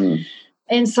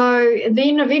 And so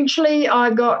then eventually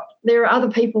there are other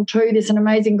people too. There's an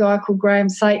amazing guy called Graham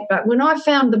Sate. But when I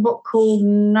found the book called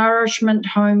Nourishment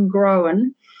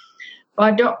Homegrown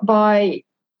by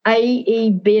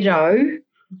A.E. Beddoe,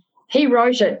 he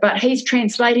wrote it, but he's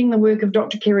translating the work of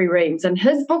Dr. Kerry Reams. And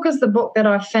his book is the book that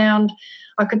I found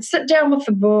I could sit down with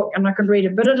the book and I could read a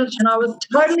bit of it, and I was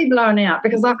totally blown out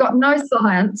because I've got no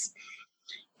science.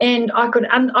 And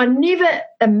I never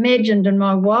imagined in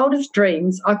my wildest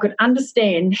dreams I could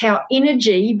understand how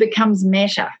energy becomes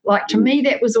matter. Like, to me,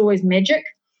 that was always magic.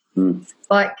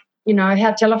 Like,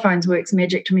 how telephones works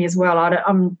magic to me as well.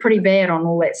 I'm pretty bad on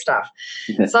all that stuff.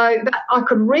 But I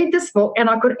could read this book and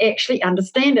I could actually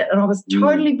understand it, and I was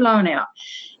totally blown out.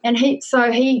 And he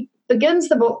begins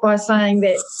the book by saying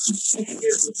that if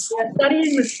you're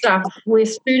studying this stuff, we're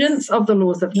students of the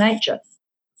laws of nature.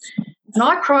 And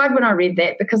I cried when I read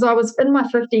that because I was in my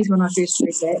 50s when I first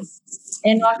read that.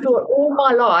 And I thought, all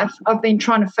my life I've been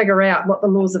trying to figure out what the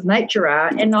laws of nature are,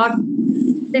 and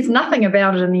there's nothing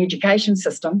about it in the education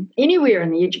system, anywhere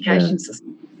in the education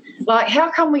system. Like, how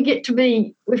come we've got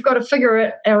to figure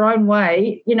it our own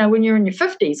way, when you're in your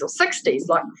 50s or 60s,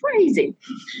 like crazy.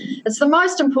 It's the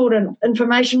most important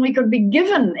information we could be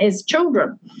given as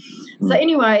children. So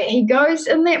anyway, in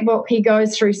that book, he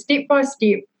goes through step by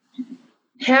step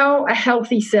how a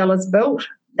healthy cell is built,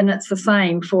 and it's the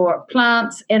same for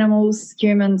plants, animals,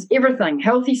 humans, everything.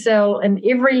 Healthy cell and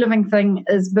every living thing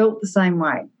is built the same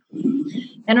way.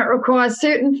 And it requires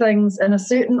certain things in a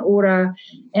certain order,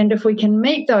 and if we can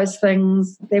meet those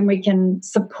things, then we can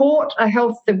support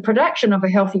the production of a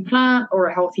healthy plant or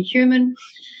a healthy human.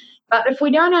 But if we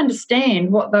don't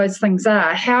understand what those things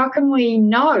are, how can we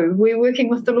know we're working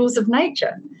with the laws of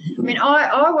nature? I mean,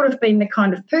 I would have been the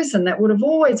kind of person that would have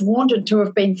always wanted to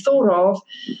have been thought of,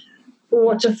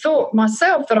 or to thought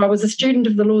myself that I was a student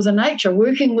of the laws of nature,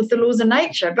 working with the laws of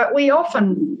nature. But I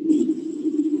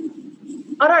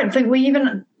don't think we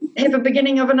even have a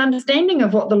beginning of an understanding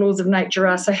of what the laws of nature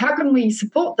are. So how can we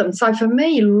support them? So for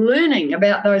me, learning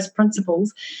about those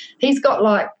principles, he's got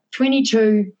like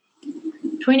 22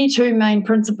 main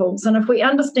principles. And if we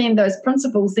understand those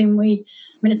principles, then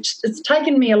it's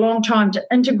taken me a long time to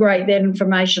integrate that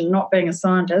information, not being a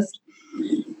scientist.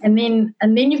 And then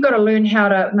you've got to learn how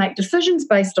to make decisions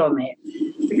based on that,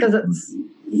 because it's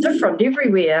different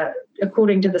everywhere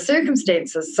according to the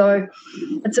circumstances. So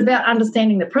it's about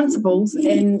understanding the principles.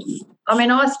 And I mean,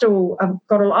 I feel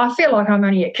like I'm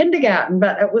only at kindergarten,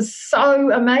 but it was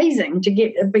so amazing to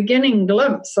get a beginning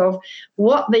glimpse of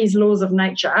what these laws of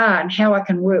nature are and how I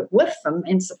can work with them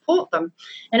and support them.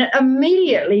 And it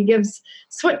immediately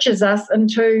switches us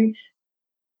into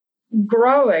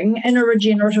growing in a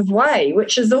regenerative way,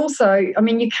 which is also, I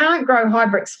mean, you can't grow high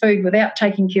Brix food without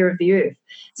taking care of the earth.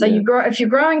 So if you're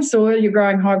growing soil, you're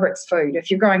growing high Brix food. If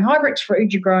you're growing high Brix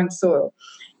food, you're growing soil.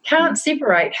 Can't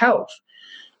separate health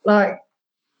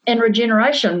and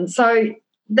regeneration. So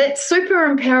that's super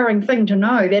empowering thing to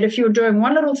know, that if you're doing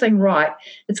one little thing right,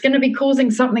 it's going to be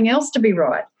causing something else to be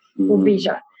right or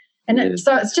better. And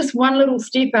so it's just one little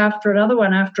step after another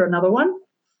one,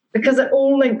 because it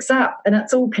all links up and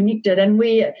it's all connected. And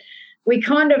we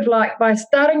kind of, like, by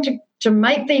starting to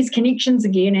make these connections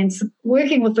again and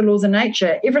working with the laws of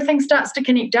nature, everything starts to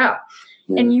connect up.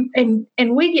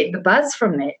 And we get the buzz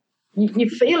from that. You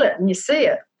feel it and you see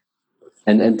it.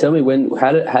 And tell me,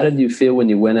 how did you feel when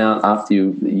you went out after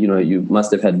you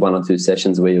must have had one or two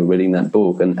sessions where you were reading that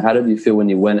book, and how did you feel when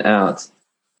you went out?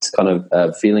 It's kind of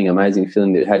amazing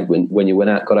feeling that you had when you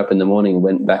went out, got up in the morning and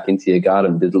went back into your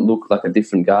garden. Did it look like a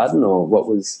different garden, or what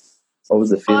was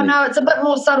the feeling? Oh no, it's a bit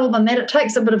more subtle than that. It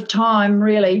takes a bit of time,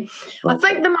 really. Okay. I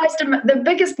think the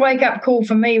biggest wake up call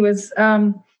for me was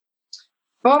Bob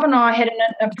and I had an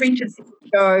apprentice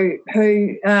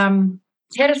who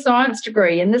had a science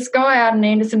degree, and this guy, Arden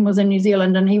Anderson, was in New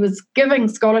Zealand, and he was giving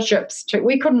scholarships to,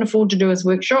 we couldn't afford to do his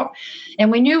workshop,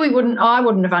 and we knew I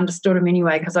wouldn't have understood him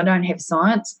anyway because I don't have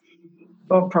science.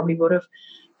 Bob probably would have.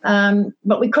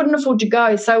 But we couldn't afford to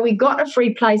go, so we got a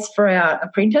free place for our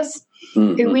apprentice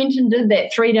who went and did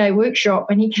that 3-day workshop,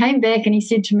 and he came back and he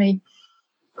said to me,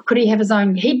 could he have his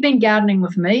own, he'd been gardening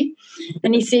with me,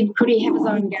 and he said, could he have his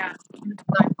own garden?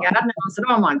 And I said,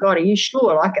 oh my God, are you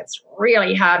sure? Like, it's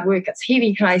really hard work. It's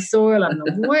heavy clay soil and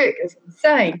the work is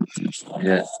insane.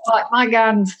 Yeah. Like, my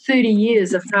garden's 30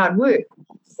 years of hard work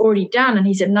already done. And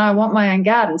he said, no, I want my own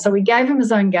garden. So we gave him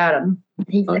his own garden.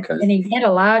 And he had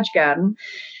a large garden.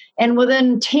 And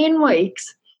within 10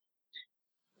 weeks,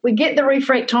 we get the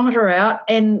refractometer out,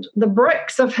 and the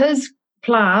Brix of his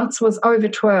plants was over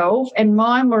 12 and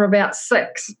mine were about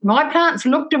 6. My plants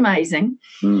looked amazing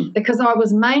because I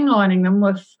was mainlining them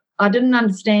with, I didn't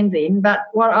understand then, but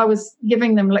what I was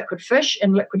giving them liquid fish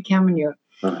and liquid cow manure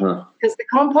because the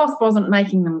compost wasn't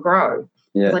making them grow.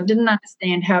 I didn't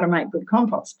understand how to make good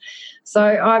compost. So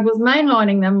I was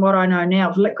mainlining them, what I know now,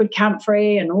 of liquid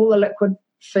comfrey and all the liquid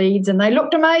feeds, and they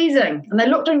looked amazing and they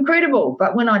looked incredible.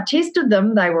 But when I tested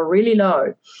them, they were really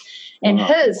low and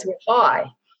his were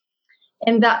high.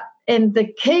 And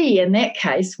the key in that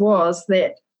case was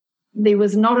that there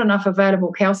was not enough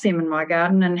available calcium in my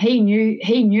garden, and he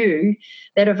knew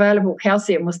that available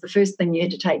calcium was the first thing you had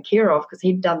to take care of because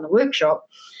he'd done the workshop,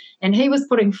 and he was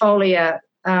putting foliar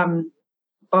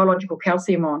biological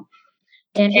calcium on,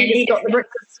 and he just got the Brix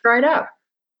straight up.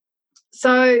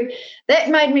 So that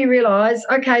made me realise,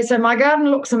 okay, so my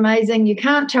garden looks amazing. You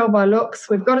can't tell by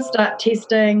looks. We've got to start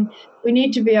testing. We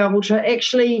need to be able to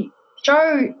actually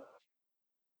show.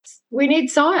 We need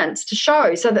science to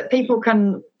show so that people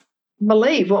can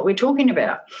believe what we're talking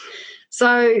about.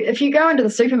 So if you go into the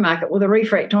supermarket with a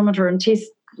refractometer and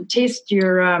test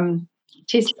your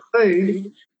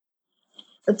food,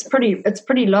 it's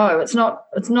pretty low. It's not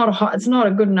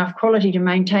a good enough quality to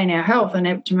maintain our health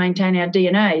and to maintain our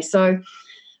DNA. So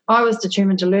I was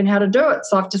determined to learn how to do it.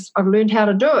 So I've learned how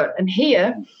to do it. And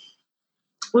here,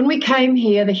 when we came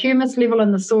here, the humus level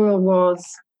in the soil was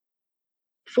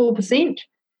 4%.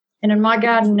 And in my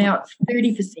garden now it's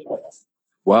 30%.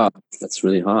 Wow, that's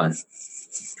really high.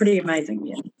 Pretty amazing,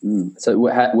 yeah. So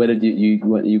where did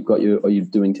are you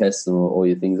doing tests and all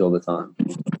your things all the time?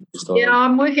 Yeah,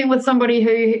 I'm working with somebody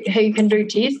who can do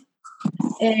tests,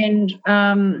 and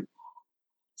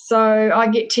so I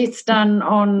get tests done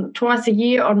on twice a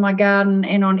year on my garden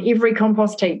and on every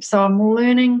compost heap. So I'm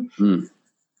learning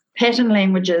Patten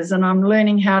languages, and I'm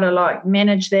learning how to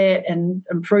manage that and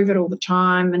improve it all the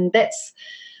time, and that's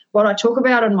what I talk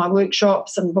about in my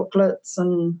workshops and booklets,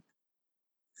 and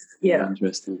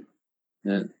interesting.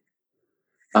 Yeah.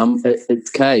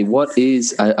 Kay, what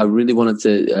is? I really wanted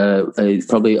to.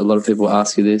 Probably a lot of people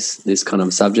ask you this kind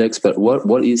of subjects, but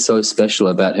what is so special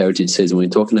about heritage seeds? When we're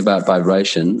talking about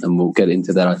vibration, and we'll get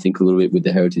into that, I think a little bit with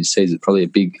the heritage seeds. It's probably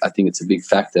I think it's a big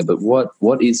factor. But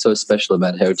what is so special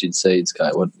about heritage seeds, Kay?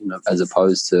 What as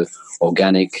opposed to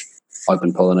organic,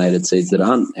 open pollinated seeds that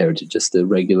aren't heritage, just the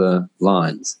regular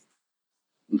lines?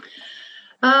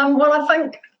 Well, I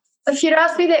think if you'd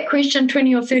asked me that question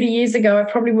 20 or 30 years ago, I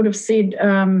probably would have said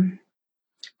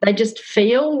they just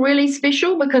feel really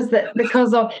special because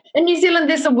of in New Zealand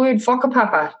there's a word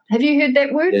whakapapa. Have you heard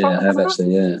that word? Yeah, I have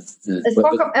actually. Yeah.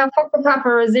 Our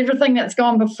whakapapa is everything that's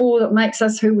gone before that makes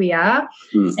us who we are,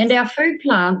 and our food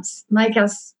plants make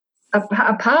us a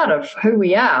part of who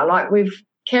we are. Like we've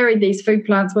carried these food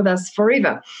plants with us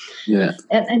forever. Yeah.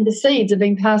 And the seeds have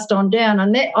been passed on down.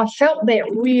 And that I felt that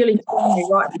really strongly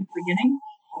right at the beginning.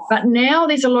 But now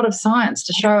there's a lot of science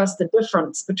to show us the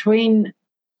difference between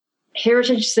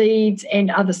heritage seeds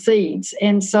and other seeds.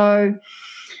 And so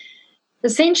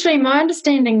essentially my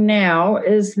understanding now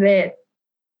is that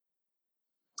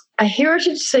a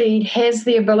heritage seed has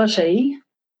the ability,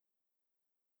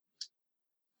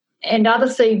 and other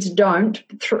seeds don't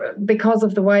because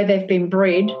of the way they've been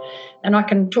bred, and I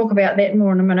can talk about that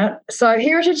more in a minute. So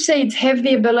heritage seeds have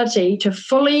the ability to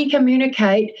fully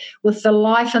communicate with the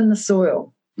life in the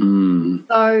soil.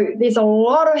 So there's a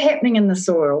lot of happening in the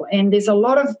soil, and there's a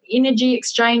lot of energy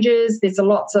exchanges. There's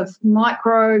lots of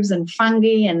microbes and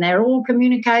fungi, and they're all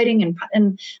communicating,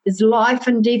 and there's life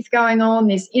and death going on.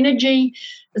 There's energy.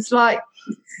 It's like,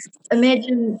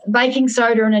 imagine baking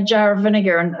soda in a jar of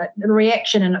vinegar and a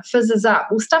reaction and it fizzes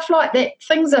up. Well, stuff like that.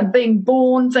 Things are being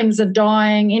born, things are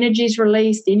dying, energy is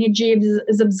released, energy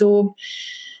is absorbed.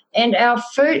 And our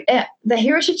food, the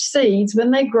heritage seeds,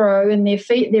 when they grow and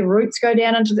their roots go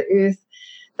down into the earth,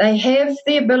 they have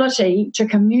the ability to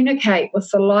communicate with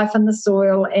the life in the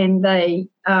soil, and they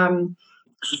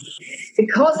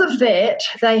because of that,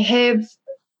 they have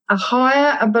a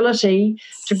higher ability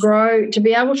to grow, to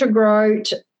be able to grow,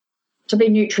 to be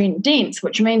nutrient dense,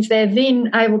 which means they're then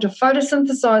able to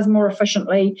photosynthesize more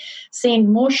efficiently,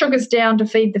 send more sugars down to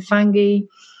feed the fungi.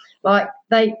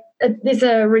 There's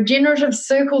a regenerative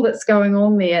circle that's going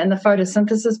on there in the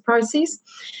photosynthesis process.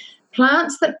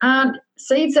 Seeds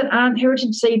that aren't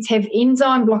heritage seeds have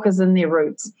enzyme blockers in their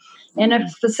roots. And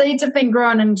if the seeds have been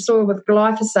grown in soil with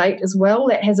glyphosate as well,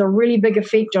 that has a really big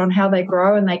effect on how they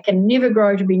grow, and they can never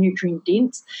grow to be nutrient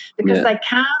dense because they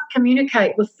can't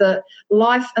communicate with the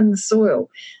life in the soil.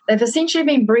 They've essentially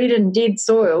been bred in dead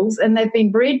soils, and they've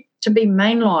been bred to be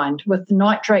mainlined with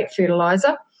nitrate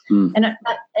fertilizer.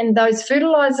 And those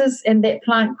fertilizers and that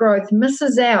plant growth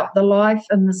misses out the life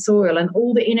in the soil and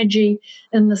all the energy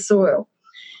in the soil.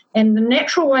 And the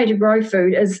natural way to grow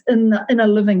food is in a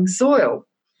living soil.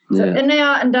 So in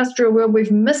our industrial world,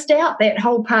 we've missed out that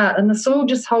whole part, and the soil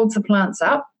just holds the plants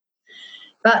up.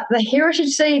 But the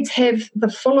heritage seeds have the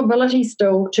full ability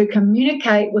still to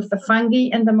communicate with the fungi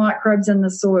and the microbes in the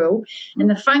soil. And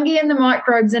the fungi and the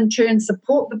microbes in turn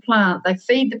support the plant. They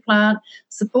feed the plant,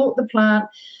 support the plant,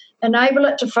 enable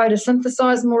it to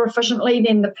photosynthesize more efficiently.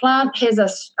 Then the plant has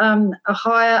a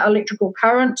higher electrical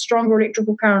current, stronger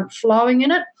electrical current flowing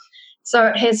in it. So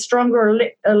it has stronger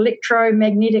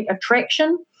electromagnetic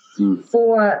attraction.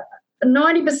 For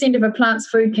 90% of a plant's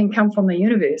food can come from the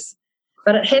universe,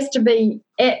 but it has to be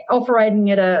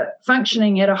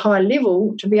functioning at a high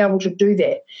level to be able to do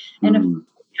that. And if it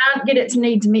can't get its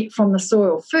needs met from the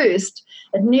soil first,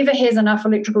 it never has enough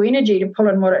electrical energy to pull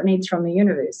in what it needs from the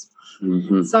universe.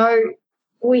 So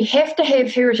we have to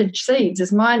have heritage seeds,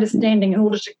 is my understanding, in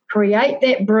order to create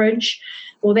that bridge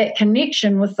or that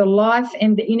connection with the life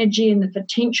and the energy and the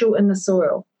potential in the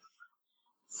soil.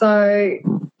 So,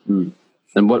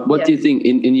 and what do you think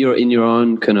in your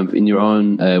own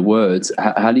words?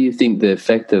 How do you think the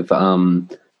effect of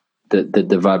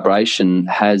the vibration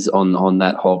has on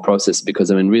that whole process? Because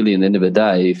I mean, really, in the end of the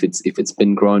day, if it's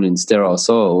been grown in sterile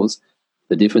soils,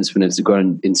 the difference between if it's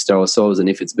grown in sterile soils and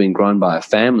if it's been grown by a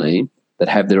family that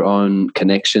have their own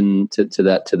connection to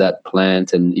that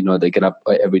plant, and they get up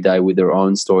every day with their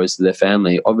own stories to their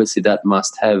family. Obviously, that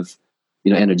must have,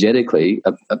 energetically,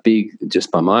 a big, just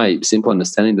by my simple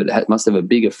understanding, that it must have a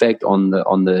big effect on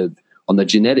the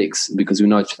genetics, because we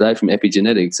know today from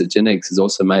epigenetics that genetics is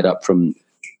also made up from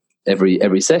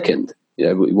every second,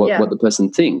 what the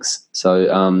person thinks. So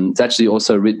it's actually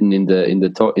also written in the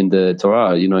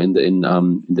Torah, in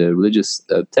the religious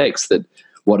text, that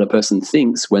what a person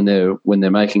thinks when they're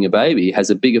making a baby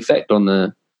has a big effect on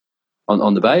the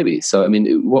baby. So I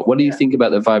mean, what do you think about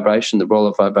the vibration, the role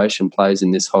of vibration plays in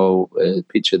this whole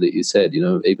picture that you said?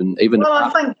 Even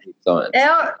well,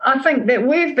 I think that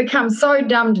we've become so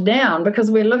dumbed down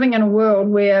because we're living in a world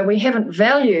where we haven't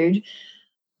valued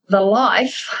the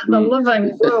life, the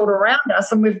living world around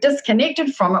us, and we've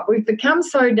disconnected from it. We've become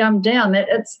so dumbed down that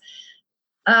it's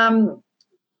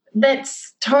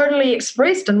that's totally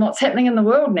expressed in what's happening in the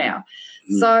world now.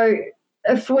 So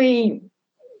if we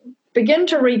begin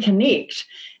to reconnect,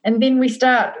 and then we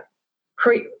start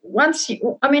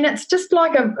it's just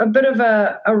like a bit of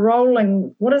a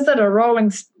rolling, what is it, a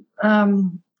rolling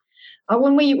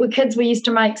when we were kids, we used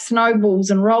to make snowballs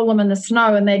and roll them in the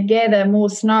snow, and they'd gather more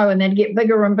snow and they'd get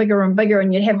bigger and bigger and bigger,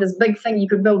 and you'd have this big thing you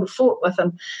could build a fort with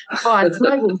and fire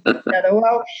snowballs together.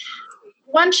 Well,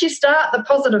 once you start the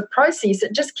positive process,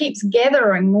 it just keeps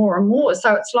gathering more and more.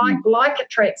 So it's like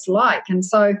attracts like. And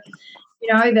so,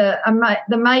 the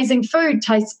amazing food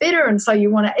tastes better, and so you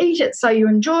want to eat it, so you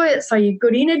enjoy it, so you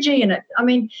good energy in it. I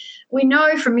mean, we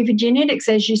know from epigenetics,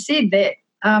 as you said, that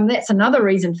that's another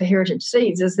reason for heritage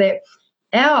seeds, is that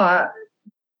our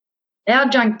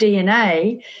junk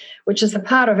DNA, which is the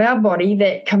part of our body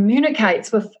that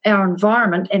communicates with our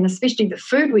environment, and especially the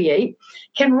food we eat,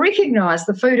 can recognise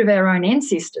the food of our own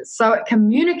ancestors. So it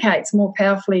communicates more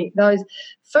powerfully. Those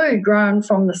food grown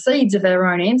from the seeds of our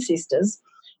own ancestors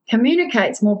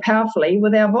communicates more powerfully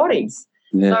with our bodies.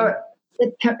 So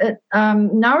it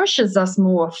nourishes us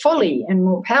more fully and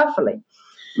more powerfully.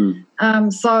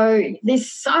 So there's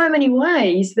so many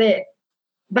ways that,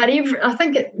 but I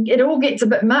think it all gets a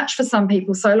bit much for some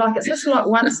people. So it's just like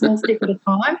one small step at a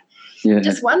time.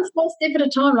 Just one small step at a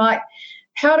time. Like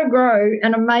how to grow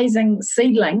an amazing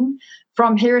seedling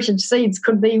from heritage seeds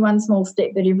could be one small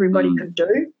step that everybody could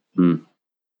do.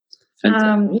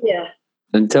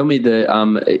 And tell me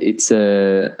it's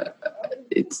a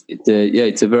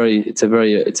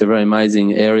very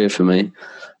amazing area for me.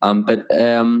 But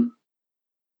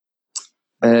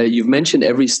You've mentioned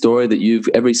every seed that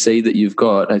you've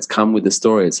got has come with a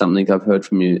story. It's something I've heard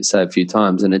from you say a few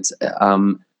times, and it's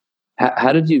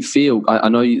how did you feel? I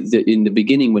know that in the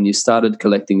beginning when you started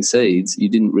collecting seeds, you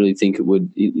didn't really think it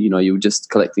would. You were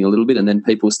just collecting a little bit, and then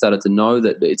people started to know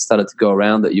that it started to go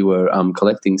around that you were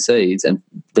collecting seeds, and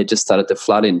they just started to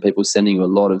flood in. People sending you a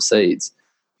lot of seeds.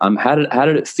 How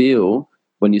did it feel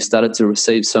when you started to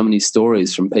receive so many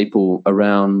stories from people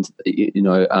around,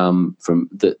 from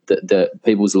the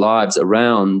people's lives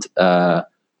around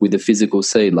with the physical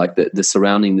seed, like the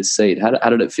surrounding the seed? How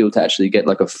did it feel to actually get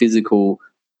like a physical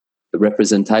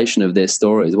representation of their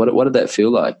stories? What did that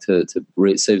feel like to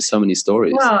receive so many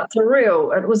stories? Well,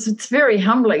 it's very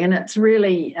humbling, and it's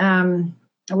really,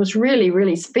 it was really,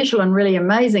 really special and really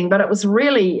amazing, but it was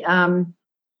really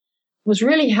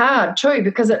hard too,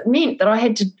 because it meant that I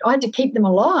had to keep them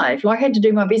alive. Like I had to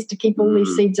do my best to keep all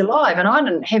these seeds alive, and I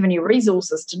didn't have any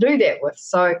resources to do that with.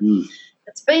 So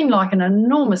it's been like an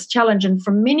enormous challenge, and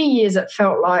for many years it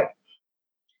felt like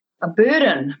a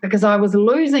burden because I was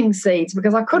losing seeds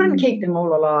because I couldn't keep them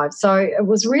all alive. So it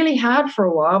was really hard for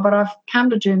a while, but I've come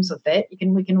to terms with that.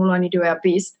 We can all only do our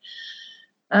best.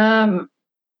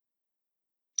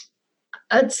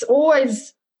 It's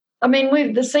always,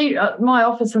 we've the seed. My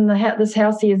office in this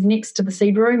house here is next to the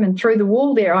seed room, and through the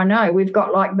wall there, I know we've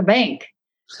got like the bank.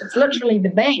 It's literally the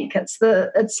bank.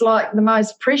 It's like the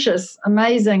most precious,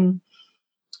 amazing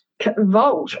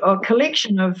vault or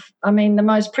collection of. The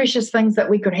most precious things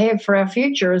that we could have for our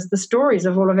future is the stories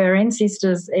of all of our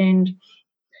ancestors and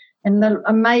the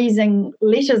amazing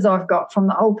letters I've got from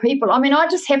the old people. I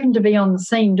just happened to be on the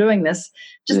scene doing this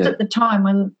just at the time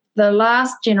when the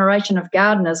last generation of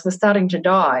gardeners were starting to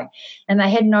die, and they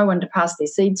had no one to pass their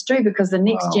seeds to because the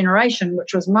next generation,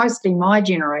 which was mostly my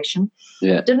generation,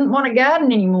 didn't want to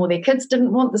garden anymore. Their kids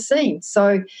didn't want the seeds,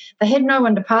 so they had no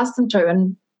one to pass them to,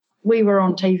 and we were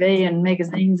on TV and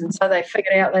magazines, and so they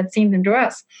figured out they'd send them to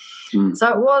us. So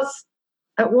it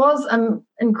was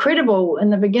incredible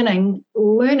in the beginning,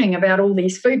 learning about all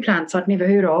these food plants I'd never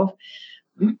heard of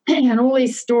and all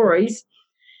these stories.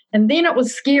 And then it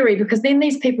was scary because then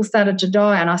these people started to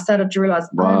die, and I started to realise,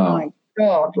 oh, my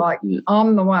God,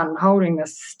 I'm the one holding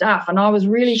this stuff. And I was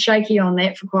really shaky on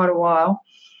that for quite a while,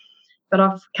 but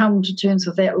I've come to terms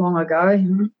with that long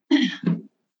ago.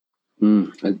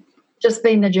 Just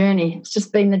been the journey. It's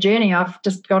just been the journey. I've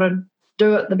just got to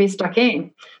do it the best I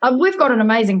can. We've got an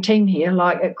amazing team here,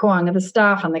 like at Koanga, the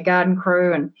staff and the garden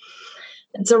crew, and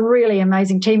it's a really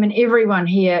amazing team, and everyone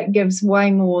here gives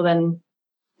way more than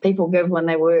people give when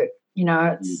they work.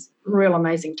 It's a real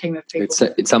amazing team of people.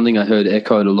 It's something I heard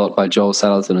echoed a lot by Joel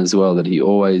Salatin as well, that he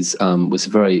always is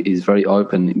very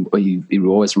open. He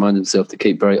always reminds himself to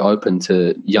keep very open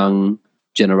to young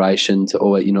generation, to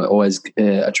always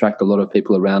attract a lot of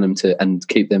people around him and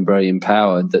keep them very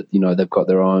empowered, that they've got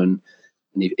their own.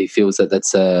 And he feels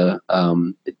that's a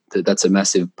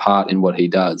massive part in what he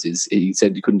does. He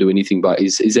said he couldn't do anything, but he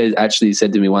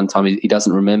said to me one time he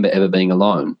doesn't remember ever being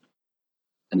alone.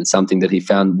 And it's something that he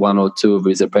found one or two of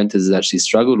his apprentices actually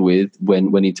struggled with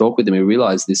when he talked with them. He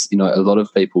realized this, a lot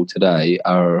of people today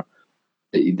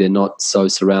they're not so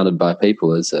surrounded by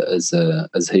people as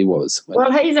he was.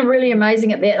 Well, he's really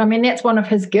amazing at that. That's one of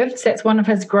his gifts. That's one of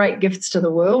his great gifts to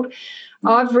the world.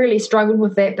 I've really struggled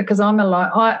with that because I'm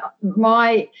alone.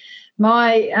 My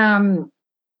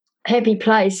happy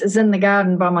place is in the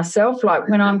garden by myself, like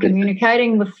when I'm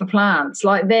communicating with the plants.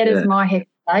 Like that is my happy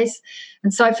place.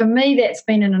 And so for me, that's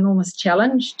been an enormous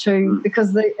challenge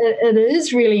because it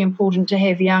is really important to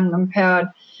have young, empowered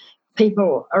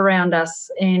people around us,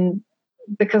 and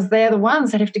because they're the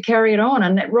ones that have to carry it on.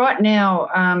 And right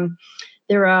now,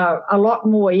 there are a lot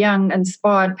more young,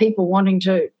 inspired people wanting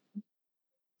to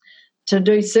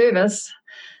do service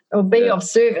or be of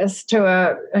service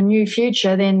to a new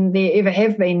future than there ever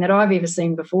have been that I've ever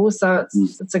seen before. So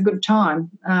it's a good time.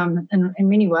 In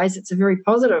many ways, it's a very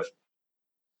positive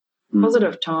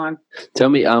time. Tell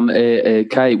me,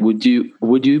 Kay, would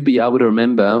you be able to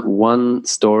remember one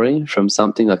story from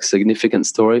something, like a significant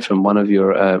story from one of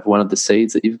the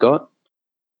seeds that you've got?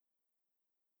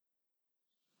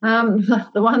 The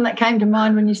one that came to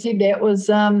mind when you said that was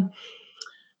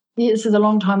this is a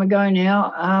long time ago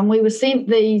now. We were sent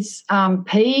these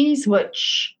peas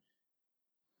which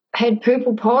had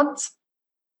purple pods,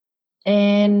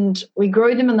 and we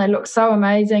grew them, and they looked so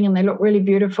amazing and they looked really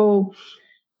beautiful.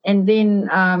 And then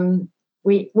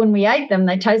when we ate them,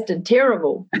 they tasted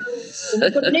terrible.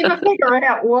 We could never figure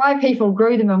out why people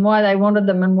grew them and why they wanted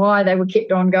them and why they were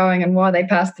kept on going and why they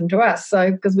passed them to us.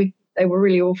 So because they were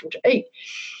really awful to eat.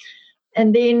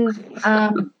 And then,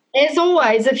 as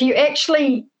always, if you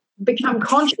actually become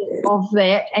conscious of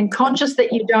that and conscious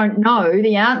that you don't know,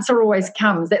 the answer always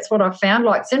comes. That's what I've found.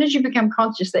 Like, as soon as you become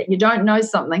conscious that you don't know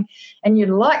something and you'd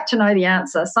like to know the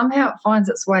answer, somehow it finds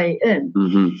its way in.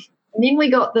 Mm-hmm. And then we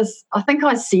got this, I think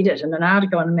I said it in an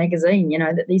article in a magazine,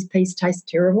 that these peas taste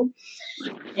terrible.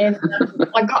 And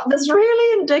I got this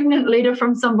really indignant letter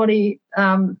from somebody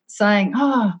saying,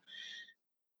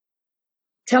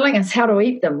 telling us how to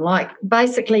eat them. Like,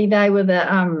 basically they were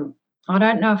the, I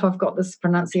don't know if I've got this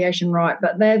pronunciation right,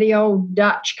 but they're the old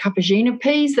Dutch Carpagena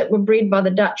peas that were bred by the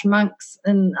Dutch monks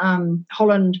in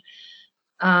Holland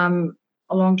a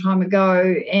long time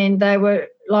ago. And they were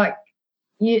like,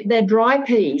 they're dry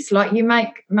peas. Like, you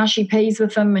make mushy peas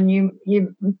with them and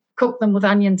you cook them with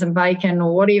onions and bacon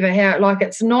or whatever.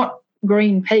 It's not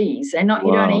green peas. And not,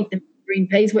 wow. You don't eat the green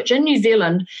peas, which in New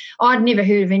Zealand, I'd never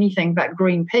heard of anything but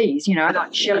green peas,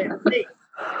 like shell-out peas.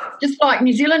 Just like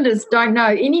New Zealanders don't know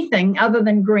anything other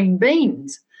than green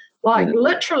beans. Like,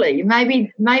 literally,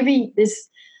 maybe there's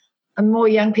more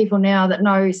young people now that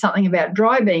know something about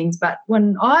dry beans, but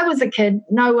when I was a kid,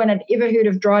 no one had ever heard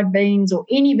of dried beans or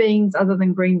any beans other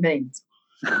than green beans.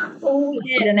 All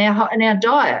we had in our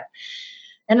diet.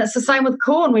 And it's the same with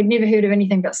corn. We'd never heard of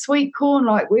anything but sweet corn.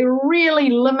 Like, we're really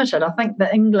limited. I think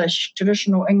the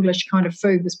traditional English kind of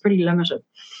food was pretty limited.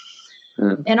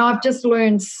 And I've just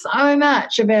learned so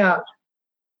much about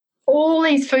all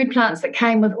these food plants that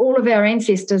came with all of our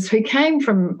ancestors who came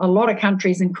from a lot of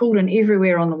countries and called in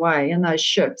everywhere on the way in those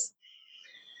ships.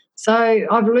 So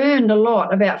I've learned a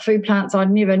lot about food plants I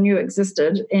never knew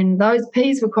existed, and those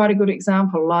peas were quite a good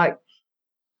example. Like,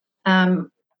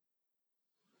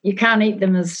 you can't eat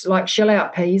them as like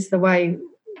shell-out peas the way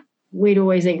we'd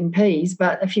always eaten peas,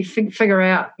 but if you figure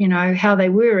out, how they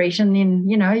were eaten, then,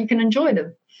 you can enjoy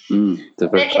them. It's a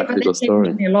very practical story.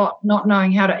 To me a lot, not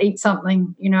knowing how to eat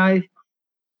something.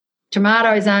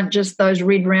 Tomatoes aren't just those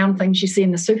red round things you see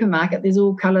in the supermarket. There's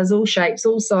all colours, all shapes,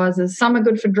 all sizes. Some are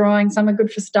good for drying, some are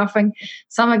good for stuffing,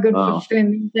 some are good for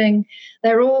fermenting.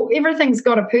 Everything's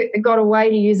got a way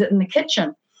to use it in the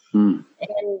kitchen. And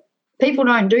people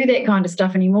don't do that kind of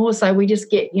stuff anymore, so we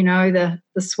just get, the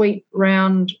sweet,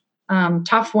 round,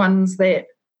 tough ones that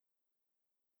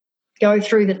go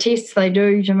through the tests they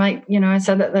do to make,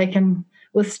 so that they can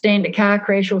withstand a car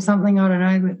crash or something. I don't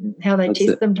know how they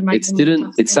test them to make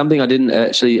them. It's something I didn't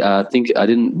actually I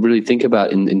didn't really think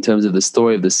about in terms of the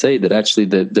story of the seed, that actually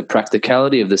the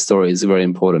practicality of the story is very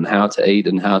important, how to eat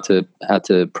and how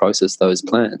to process those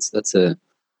plants. That's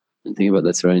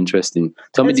very interesting.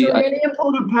 Tell me, it's a really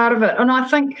important part of it. And I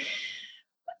think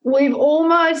we've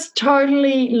almost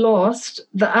totally lost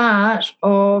the art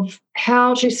of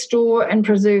how to store and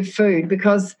preserve food,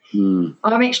 because I'm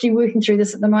actually working through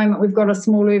this at the moment. We've got a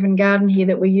small urban garden here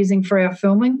that we're using for our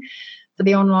filming for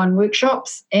the online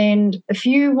workshops. And if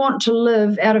you want to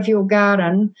live out of your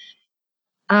garden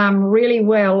really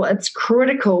well, it's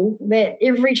critical that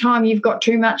every time you've got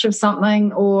too much of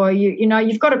something, or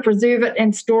you've got to preserve it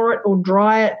and store it or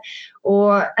dry it,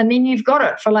 and then you've got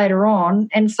it for later on.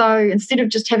 And so instead of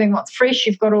just having what's fresh,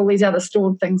 you've got all these other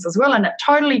stored things as well, and it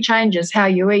totally changes how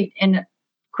you eat, and it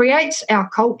creates our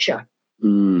culture.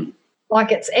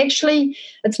 Like,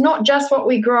 it's not just what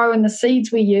we grow and the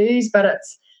seeds we use, but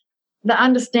it's the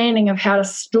understanding of how to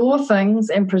store things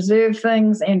and preserve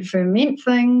things and ferment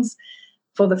things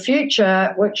for the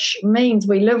future, which means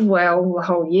we live well the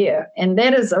whole year. And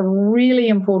that is a really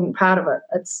important part of it.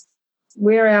 It's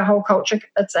where our whole culture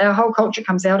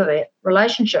comes out of, that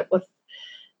relationship with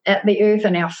the earth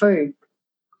and our food.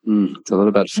 It's a lot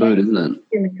about food, isn't it?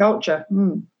 Human culture.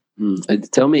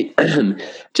 Tell me,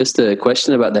 just a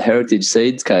question about the heritage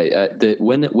seeds, Kay.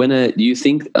 When you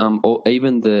think, or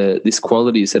even this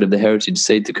quality you said of the heritage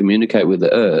seed to communicate with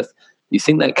the earth, you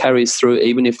think that carries through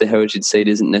even if the heritage seed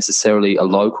isn't necessarily a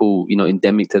local,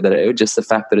 endemic to that area? Just the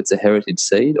fact that it's a heritage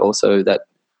seed, also that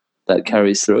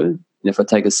carries through. If I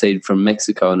take a seed from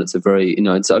Mexico and it's a very,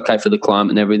 it's okay for the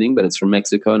climate and everything, but it's from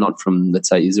Mexico, not from, let's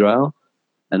say, Israel,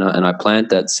 and I plant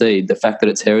that seed, the fact that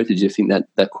it's heritage, you think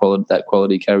that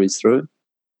quality carries through?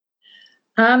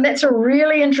 That's a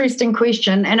really interesting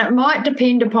question, and it might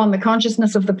depend upon the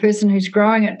consciousness of the person who's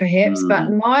growing it, perhaps. But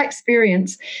in my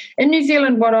experience in New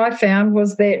Zealand, what I found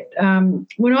was that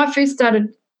when I first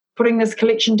started putting this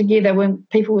collection together, when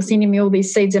people were sending me all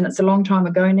these seeds, and it's a long time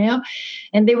ago now,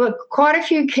 and there were quite a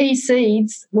few key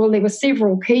seeds. Well, there were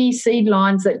several key seed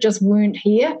lines that just weren't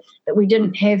here, that we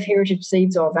didn't have heritage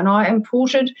seeds of, and I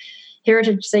imported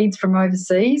heritage seeds from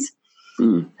overseas.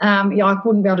 I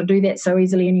wouldn't be able to do that so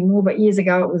easily anymore, but years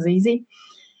ago it was easy.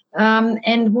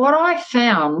 And what I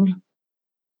found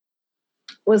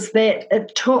was that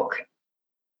it took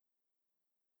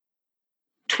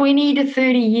 20 to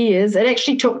 30 years. It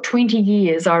actually took 20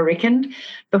 years, I reckoned,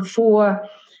 before,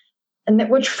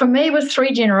 which for me was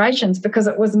 3 generations, because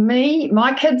it was me.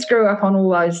 My kids grew up on all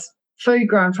those food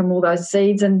grown from all those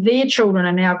seeds, and their children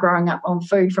are now growing up on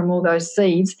food from all those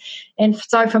seeds. And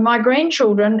so for my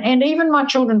grandchildren, and even my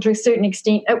children to a certain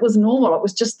extent, it was normal. It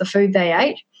was just the food they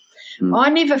ate. I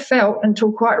never felt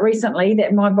until quite recently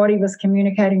that my body was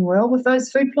communicating well with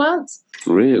those food plants.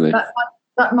 Really?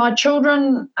 But my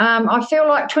children, I feel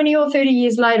like 20 or 30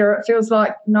 years later, it feels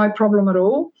like no problem at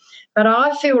all. But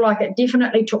I feel like it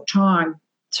definitely took time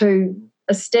to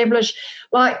establish,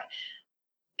 like,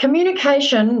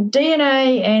 communication,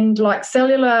 DNA and like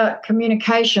cellular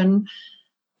communication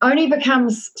only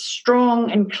becomes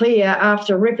strong and clear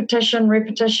after repetition.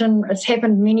 It's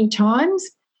happened many times.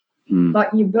 Like,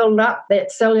 you build up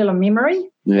that cellular memory.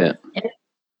 Yeah.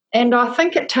 And I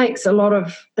think it takes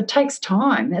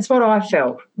time. That's what I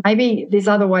felt. Maybe there's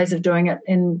other ways of doing it,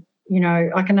 and,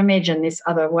 I can imagine there's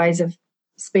other ways of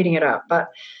speeding it up. But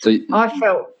I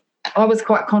felt I was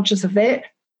quite conscious of that.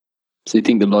 So you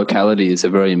think the locality is a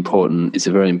very important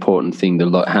thing,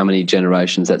 how many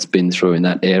generations that's been through in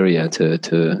that area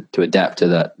to adapt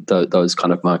to those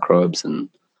kind of microbes? And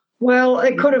well,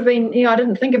 it could have been, I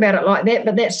didn't think about it like that,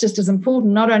 but that's just as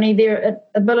important. Not only their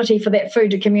ability for that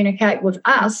food to communicate with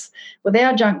us, with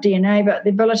our junk DNA, but the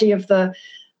ability of the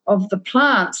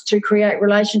plants to create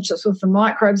relationships with the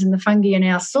microbes and the fungi in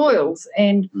our soils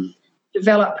and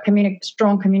develop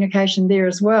strong communication there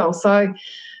as well. So,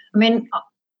 I mean,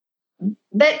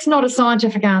 that's not a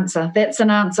scientific answer. That's an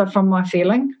answer from my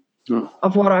feeling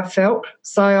of what I felt.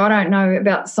 So I don't know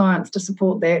about science to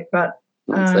support that, but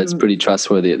that's pretty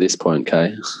trustworthy at this point,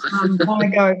 Kay. I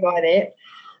go by that,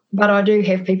 but I do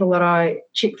have people that I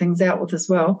check things out with as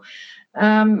well.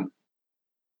 I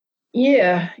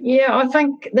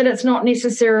think that it's not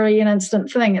necessarily an instant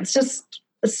thing. It's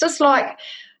just like,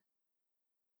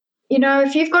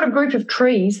 if you've got a group of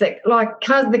trees that, like,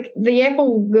 the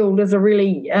apple guild is a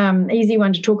really easy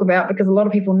one to talk about, because a lot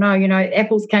of people know,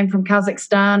 apples came from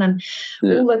Kazakhstan, and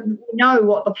know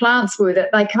what the plants were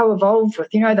that they co-evolved with,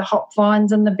 the hop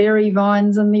vines and the berry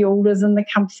vines and the alders and the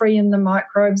comfrey and the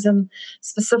microbes and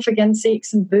specific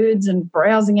insects and birds and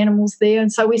browsing animals there.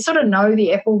 And so we sort of know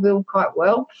the apple guild quite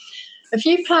well. If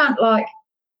you plant like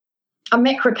a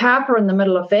macrocarpa in the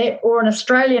middle of that, or an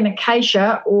Australian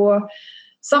acacia, or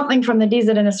something from the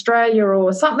desert in Australia,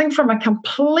 or something from a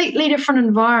completely different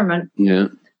environment,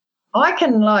 I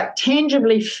can like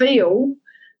tangibly feel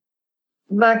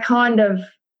the kind of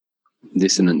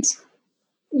dissonance.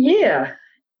 Yeah.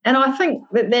 And I think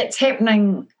that's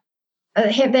happening.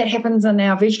 That happens in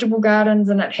our vegetable gardens,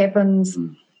 and it happens,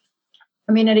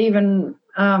 it even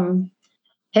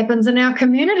happens in our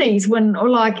communities when, or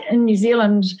like in New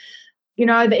Zealand,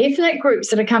 the ethnic groups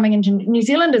that are coming into New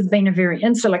Zealand has been a very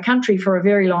insular country for a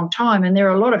very long time, and there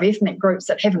are a lot of ethnic groups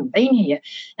that haven't been here,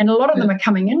 and a lot of them are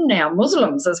coming in now.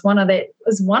 Muslims is one of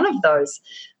those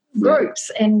groups,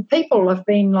 and people have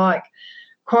been like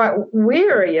quite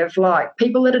wary of like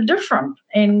people that are different,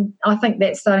 and I think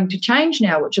that's starting to change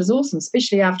now, which is awesome,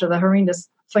 especially after the horrendous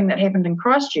thing that happened in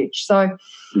Christchurch. So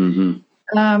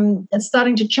it's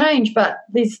starting to change, but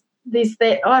there's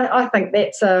that. I think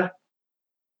that's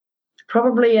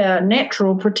probably a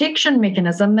natural protection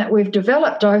mechanism that we've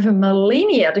developed over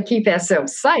millennia to keep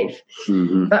ourselves safe.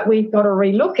 But we've got to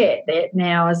relook at that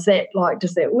now. Is that like,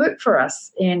 does that work for us?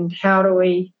 And how do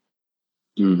we,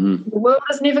 the world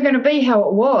is never going to be how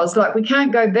it was. Like, we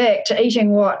can't go back to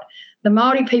eating what the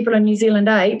Māori people in New Zealand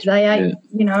ate. They ate,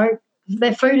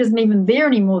 their food isn't even there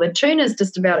anymore. The tuna's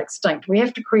just about extinct. We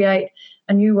have to create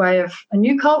a new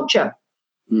culture.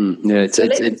 Let's do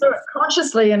it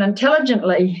consciously and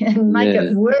intelligently, and make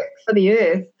it work for the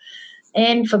earth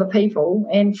and for the people,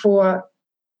 and for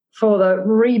the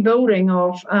rebuilding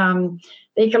of the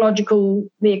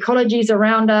ecologies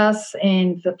around us,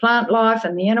 and the plant life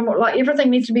and the animal, like everything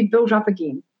needs to be built up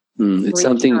again. It's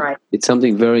something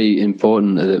very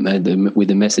important with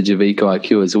the message of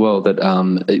EcoIQ as well,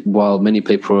 that while many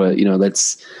people are,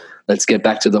 let's get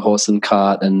back to the horse and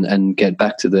cart and get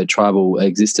back to the tribal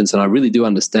existence. And I really do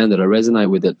understand that. I resonate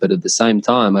with it. But at the same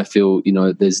time, I feel,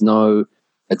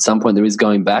 at some point there is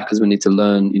going back, because we need to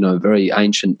learn, very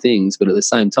ancient things. But at the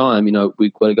same time,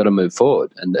 we've got to move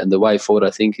forward. And the way forward,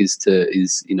 I think, is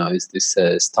this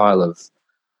style of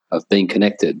being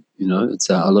connected. It's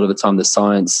a lot of the time the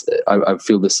science, I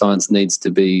feel the science needs to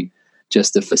be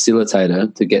just a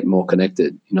facilitator to get more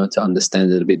connected, to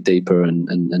understand it a bit deeper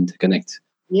and to connect.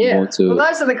 Yeah, well,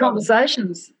 those are the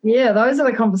conversations. Yeah, those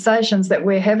are the conversations that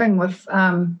we're having with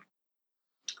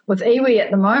iwi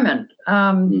at the moment.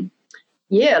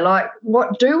 like,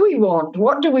 what do we want?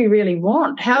 What do we really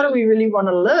want? How do we really want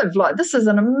to live? Like, this is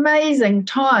an amazing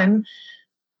time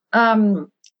in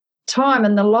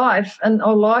the life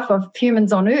of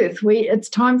humans on Earth. It's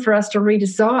time for us to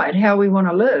redecide how we want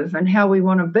to live and how we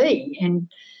want to be, and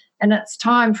it's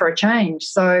time for a change.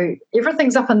 So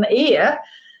everything's up in the air,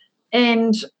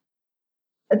 and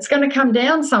it's going to come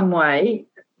down some way.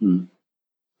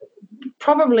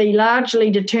 Probably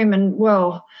largely determined,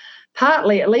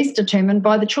 partly at least determined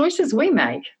by the choices we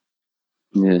make.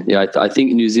 Yeah. I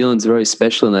think New Zealand's very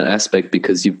special in that aspect,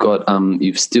 because you've got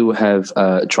you still have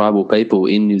tribal people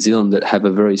in New Zealand that have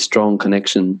a very strong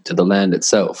connection to the land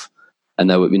itself, and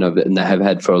they have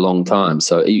had for a long time.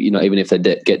 So even if they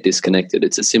get disconnected,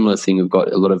 it's a similar thing. We've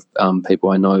got a lot of people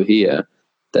I know here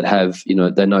that have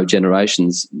they know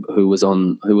generations who was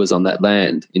on that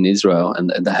land in Israel,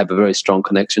 and they have a very strong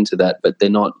connection to that, but they're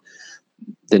not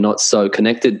so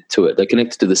connected to it. They're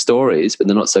connected to the stories, but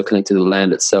they're not so connected to the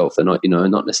land itself. They're not,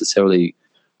 not necessarily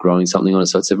growing something on it.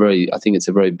 So I think it's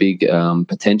a very big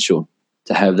potential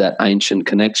to have that ancient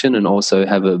connection, and also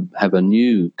have a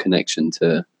new connection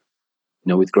to,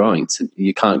 with growing. So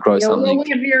you can't grow something. Well,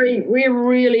 we're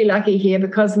really lucky here,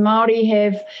 because Māori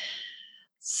have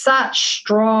such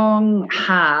strong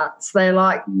hearts. They're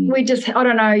like, I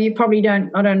don't know, you probably don't,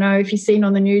 I don't know if you've seen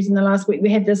on the news in the last week, we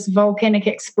had this volcanic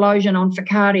explosion on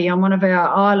Whakaari, on one of our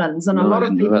islands, and a lot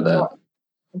of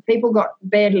people got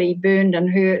badly burned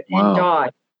and hurt and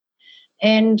died.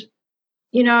 And,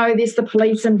 there's the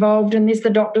police involved, and there's the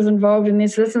doctors involved, and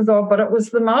there's this involved, but it was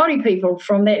the Māori people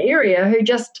from that area who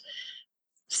just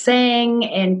sang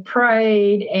and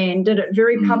prayed and did it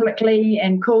very publicly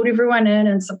and called everyone in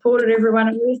and supported everyone.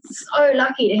 And we're so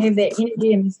lucky to have that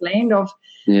energy in this land of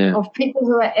people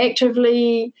who are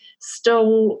actively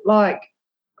still like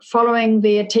following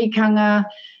their tikanga,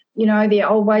 their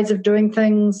old ways of doing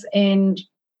things, and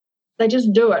they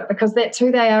just do it because that's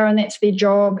who they are and that's their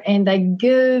job, and they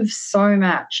give so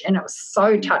much, and it was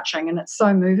so touching and it's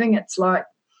so moving. It's like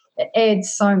it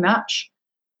adds so much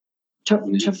to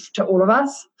all of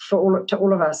us, to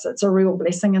all of us. It's a real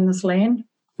blessing in this land.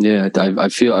 Yeah, I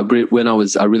feel I really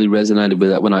resonated with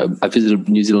that when I visited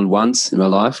New Zealand once in my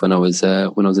life when I was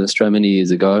in Australia many years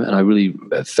ago, and I really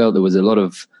felt there was a lot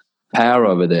of power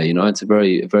over there. It's a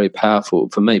very, very powerful,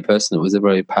 for me personally, it was a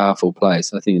very powerful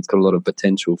place. I think it's got a lot of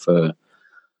potential for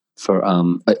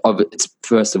it's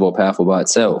first of all powerful by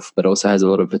itself, but also has a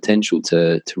lot of potential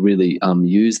to really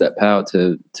use that power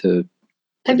to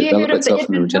Have you heard of the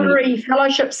Edmund Hillary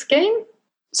Fellowship Scheme?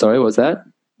 Sorry, what was that?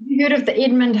 Have you heard of the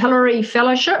Edmund Hillary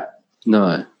Fellowship?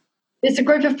 No. There's a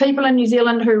group of people in New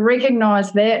Zealand who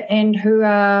recognise that and who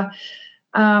are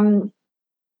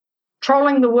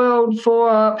trolling the world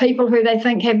for people who they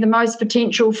think have the most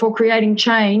potential for creating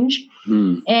change.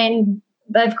 And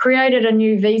they've created a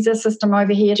new visa system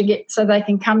over here so they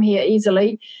can come here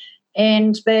easily.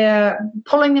 And they're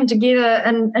pulling them together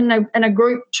in a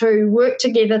group to work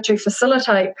together to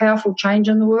facilitate powerful change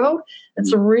in the world.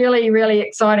 It's a really, really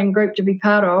exciting group to be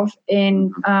part of.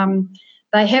 And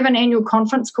they have an annual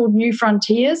conference called New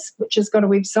Frontiers, which has got a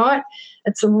website.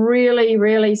 It's a really,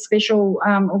 really special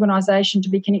organisation to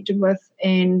be connected with.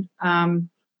 And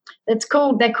it's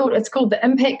called the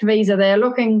Impact Visa. They're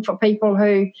looking for people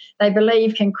who they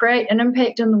believe can create an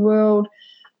impact in the world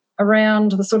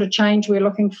around the sort of change we're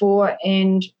looking for,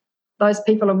 and those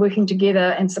people are working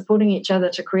together and supporting each other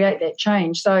to create that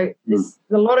change. So there's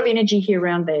a lot of energy here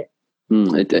around that.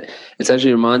 It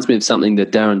actually reminds me of something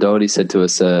that Darren Doherty said to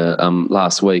us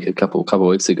last week, a couple of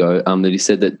weeks ago, that he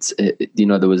said that,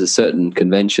 there was a certain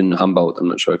convention, Humboldt, I'm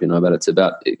not sure if you know about it, it's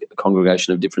about a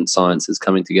congregation of different sciences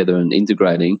coming together and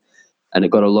integrating, and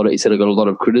it got a lot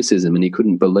of criticism, and he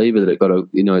couldn't believe it, that it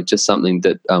got just something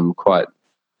that quite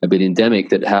a bit endemic,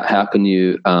 that how can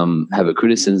you have a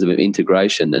criticism of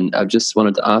integration? And I just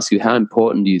wanted to ask you, how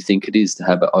important do you think it is to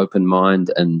have an open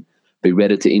mind and be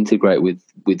ready to integrate with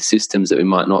systems that we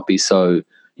might not be so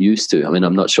used to? I mean,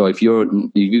 I'm not sure if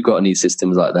you've got any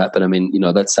systems like that, but I mean,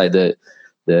 let's say the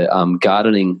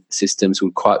gardening systems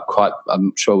would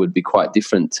I'm sure would be quite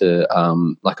different to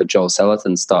like a Joel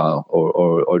Salatin style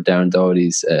or Darren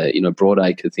Doherty's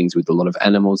broadacre things with a lot of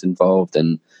animals involved.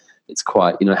 And it's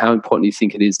quite, how important do you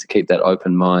think it is to keep that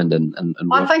open mind and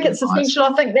I think it's essential.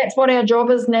 I think that's what our job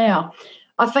is now.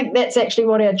 I think that's actually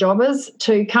what our job is,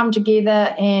 to come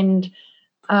together, and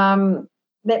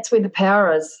that's where the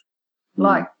power is.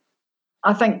 Like,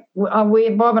 I think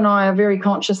Bob and I are very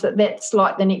conscious that that's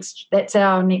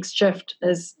our next shift,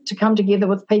 is to come together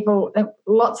with people,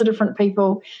 lots of different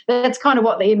people. That's kind of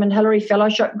what the Edmund Hillary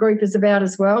Fellowship group is about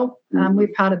as well. We're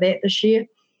part of that this year.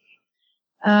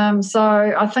 So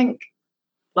I think,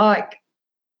 like,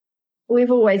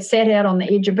 we've always sat out on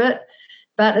the edge a bit,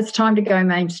 but it's time to go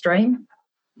mainstream.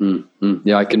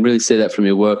 Yeah, I can really see that from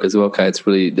your work as well, Kay. It's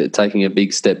really taking a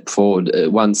big step forward.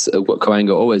 Once what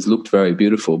Koanga always looked very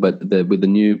beautiful, but with the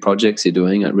new projects you're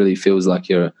doing, it really feels like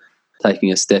you're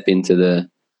taking a step into the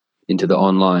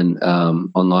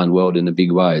online world in a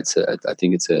big way. I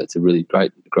think it's a really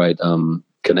great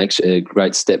connection, a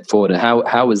great step forward.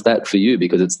 How was that for you?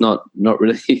 Because it's not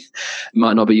really, it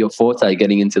might not be your forte,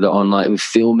 getting into the online with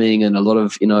filming and a lot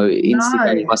of Instagram.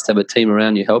 No. You must have a team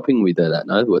around you helping with that.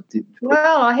 No,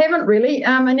 well, I haven't really.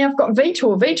 And now I've got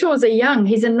Vitor. Vitor's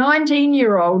he's a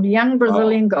 19-year-old young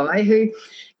Brazilian guy who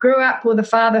grew up with a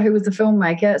father who was a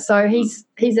filmmaker. So he's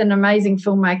an amazing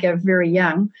filmmaker, very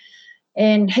young.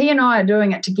 And he and I are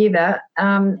doing it together,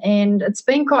 and it's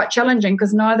been quite challenging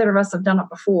because neither of us have done it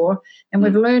before, and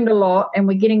we've learned a lot and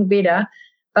we're getting better,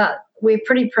 but we're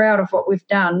pretty proud of what we've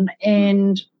done,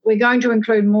 and we're going to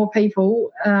include more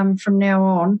people from now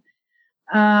on.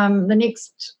 The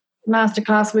next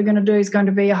masterclass we're going to do is going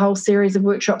to be a whole series of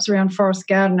workshops around forest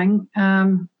gardening,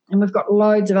 and we've got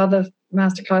loads of other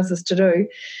masterclasses to do.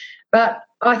 But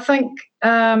I think...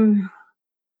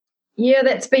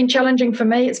 that's been challenging for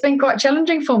me. It's been quite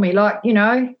challenging for me. Like,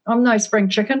 I'm no spring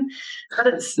chicken, but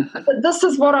this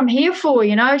is what I'm here for,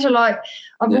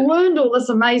 I've learned all this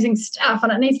amazing stuff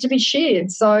and it needs to be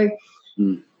shared. So,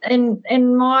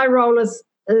 and my role is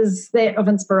that of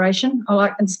inspiration. I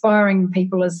like inspiring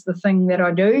people is the thing that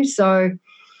I do. So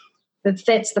that's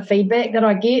the feedback that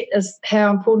I get, is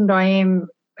how important I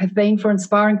have been for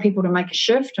inspiring people to make a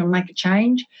shift and make a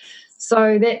change.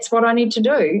 So that's what I need to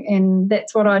do, and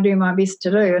that's what I do my best to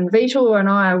do. And Vitor and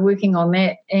I are working on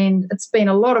that, and it's been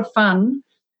a lot of fun,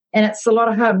 and it's a lot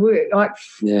of hard work. Like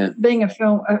being a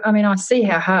film, I see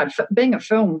how hard being a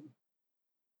film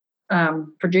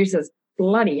producer is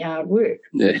bloody hard work.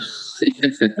 Yeah.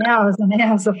 Hours and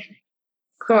hours of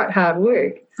quite hard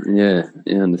work. Yeah,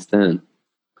 I understand.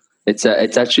 It's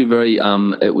actually very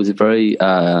it was very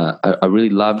I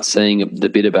really loved seeing the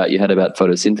bit you had about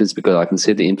photosynthesis, because I can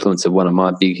see the influence of one of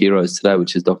my big heroes today,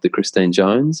 which is Dr. Christine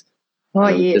Jones. Oh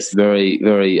yes. It's very,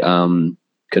 very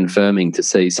confirming to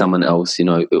see someone else,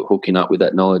 hooking up with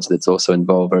that knowledge that's also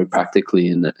involved very practically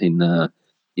in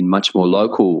much more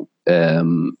local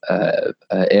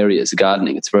areas.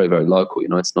 Gardening, it's very, very local.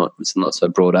 It's not so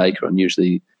broad acre, and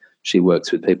usually she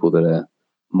works with people that are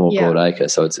more broad acre,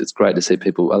 so it's great to see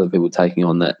other people taking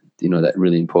on that that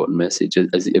really important message.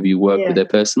 Have you worked with her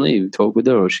personally? Have you talked with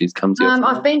her, or she's come to you?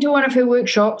 I've been to one of her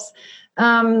workshops.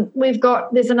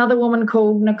 There's another woman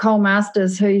called Nicole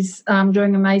Masters who's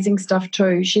doing amazing stuff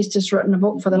too. She's just written a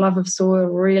book, For the Love of Soil,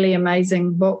 really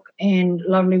amazing book, and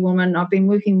lovely woman. I've been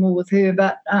working more with her,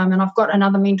 but and I've got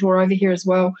another mentor over here as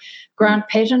well, Grant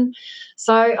Patten.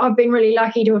 So I've been really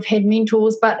lucky to have had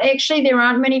mentors, but actually there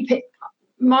aren't many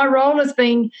my role has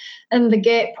been in the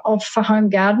gap for home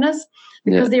gardeners,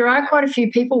 because there are quite a few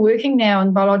people working now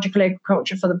in biological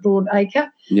agriculture for the broad acre.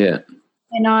 Yeah.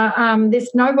 And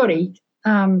there's nobody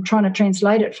trying to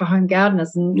translate it for home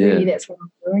gardeners, and really that's what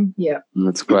I'm doing. Yeah.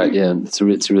 That's great. Yeah, it's a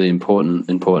really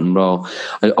important role.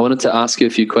 I wanted to ask you a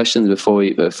few questions before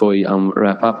we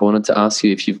wrap up. I wanted to ask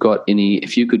you if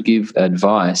you could give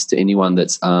advice to anyone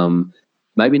that's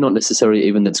maybe not necessarily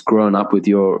even that's grown up with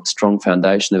your strong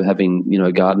foundation of having,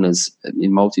 gardeners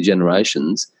in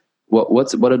multi-generations.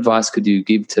 What advice could you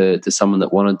give to someone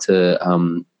that wanted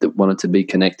to be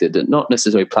connected? Not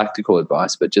necessarily practical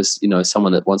advice, but just,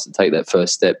 someone that wants to take that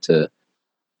first step to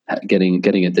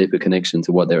getting a deeper connection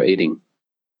to what they're eating.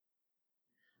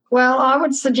 Well, I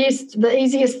would suggest the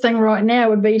easiest thing right now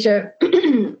would be to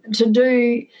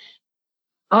do.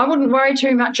 I wouldn't worry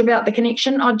too much about the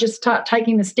connection. I'd just start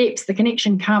taking the steps. The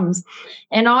connection comes.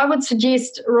 And I would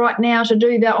suggest right now to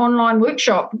do the online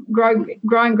workshop,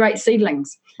 Growing Great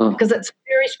Seedlings, because it's a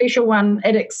very special one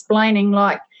at explaining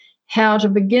how to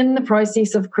begin the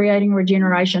process of creating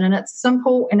regeneration. And it's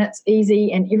simple and it's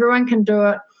easy and everyone can do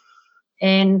it.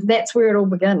 And that's where it all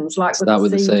begins. Start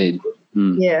with the seed.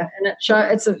 Yeah. And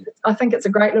I think it's a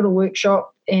great little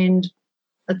workshop, and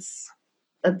it's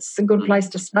a good place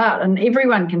to start, and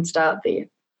everyone can start there.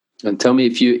 And tell me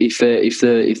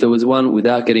if there was one,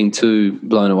 without getting too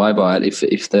blown away by it,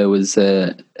 if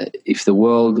the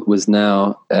world was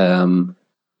now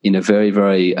in a very,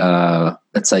 very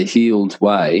let's say healed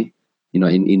way,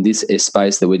 in this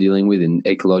space that we're dealing with, in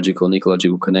ecological and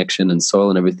ecological connection and soil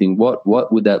and everything, what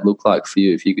would that look like for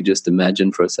you? If you could just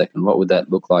imagine for a second, what would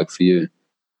that look like for you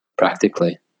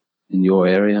practically in your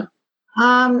area?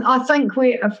 I think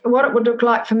what it would look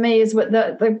like for me is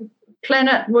the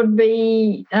planet would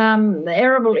be, the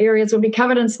arable areas would be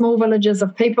covered in small villages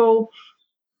of people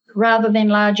rather than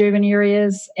large urban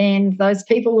areas, and those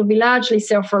people would be largely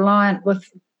self-reliant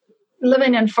with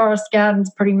living in forest gardens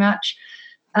pretty much.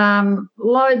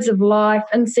 Loads of life,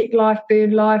 insect life,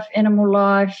 bird life, animal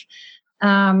life,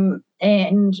 and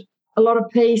a lot of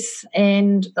peace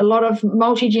and a lot of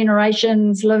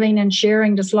multi-generations living and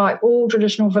sharing, just like all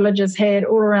traditional villages had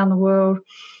all around the world.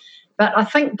 But I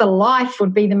think the life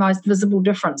would be the most visible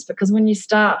difference, because when you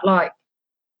start like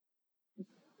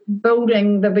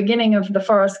building the beginning of the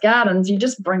forest gardens, you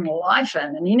just bring life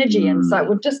in and energy in. So it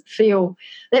would just feel,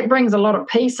 that brings a lot of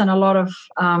peace, and a lot of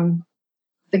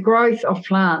the growth of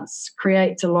plants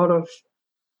creates a lot of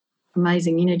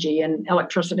amazing energy and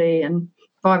electricity and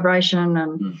vibration,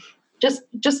 and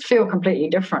just feel completely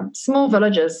different. Small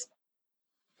villages,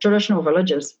 traditional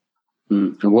villages.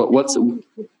 And what's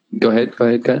go ahead,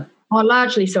 Kay. Are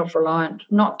largely self-reliant,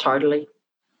 not totally.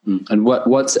 And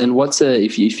what's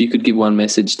if you could give one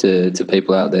message to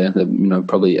people out there, that,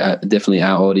 probably definitely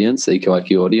our audience, the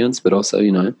EcoIQ audience, but also,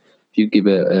 if you give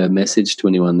a message to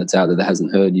anyone that's out there that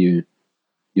hasn't heard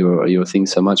your thing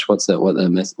so much, what's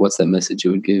that message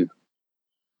you would give?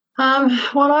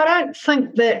 Well, I don't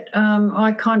think that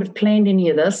I kind of planned any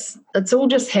of this. It's all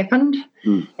just happened.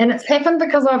 And it's happened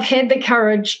because I've had the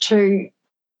courage to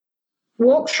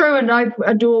walk through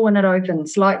a door when it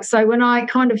opens. Like, so when I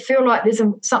kind of feel like there's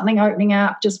something opening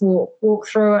up, just walk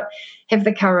through it, have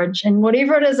the courage. And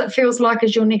whatever it is it feels like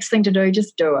is your next thing to do,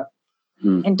 just do it.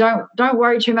 And don't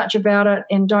worry too much about it,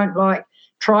 and don't like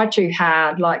try too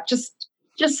hard. Like just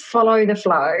follow the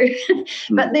flow.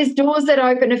 But there's doors that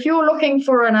open. If you're looking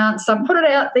for an answer, put it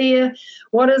out there.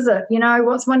 What is it?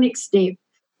 What's my next step?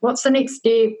 What's the next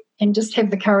step? And just have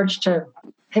the courage to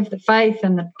have the faith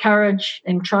and the courage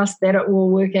and trust that it will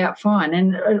work out fine.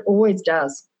 And it always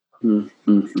does.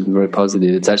 Very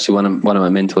positive. It's actually one of my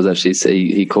mentors actually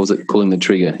he calls it pulling the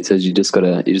trigger. He says you just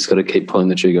gotta keep pulling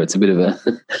the trigger. It's a bit of a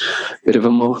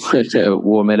more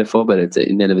war metaphor, but it's at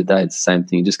the end of the day it's the same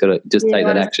thing. You just gotta take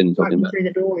that action you're talking about. Through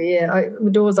the door, the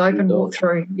door's open, walk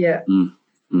through. Yeah.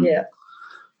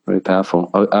 Very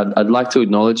powerful. I'd like to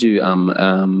acknowledge you,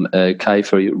 Kay,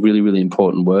 for your really, really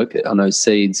important work. I know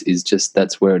seeds is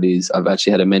that's where it is. I've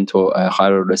actually had a mentor,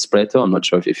 Jairo Respreto. I'm not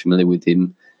sure if you're familiar with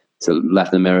him. It's a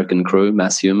Latin American crew,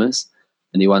 mass humus.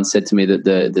 And he once said to me that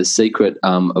the secret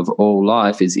of all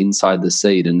life is inside the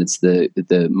seed, and it's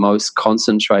the most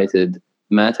concentrated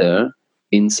matter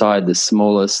inside the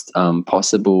smallest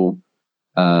possible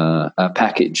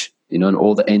package. And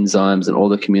all the enzymes and all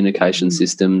the communication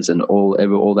systems and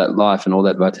all that life and all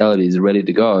that vitality is ready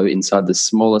to go inside the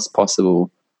smallest possible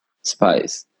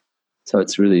space. So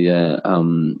it's really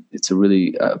it's a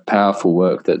really powerful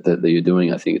work that you're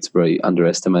doing. I think it's very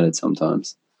underestimated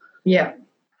sometimes. Yeah.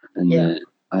 And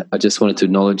I just wanted to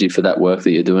acknowledge you for that work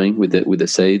that you're doing with the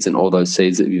seeds and all those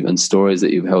seeds and stories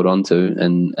that you've held on to,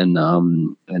 and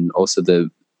also the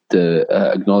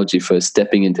acknowledge you for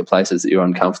stepping into places that you're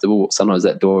uncomfortable. Sometimes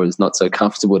that door is not so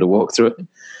comfortable to walk through,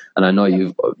 and I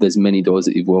know there's many doors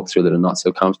that you've walked through that are not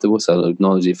so comfortable. So I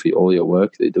acknowledge you for all your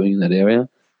work that you're doing in that area.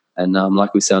 And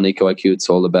like we say on EcoIQ, it's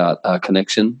all about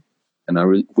connection. And I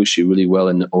wish you really well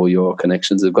in all your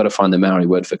connections. I've got to find the Maori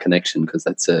word for connection, because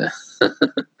that's that'd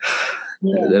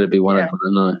be one I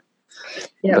know.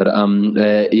 Yeah. But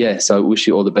so I wish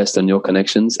you all the best on your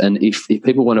connections. And if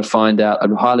people want to find out,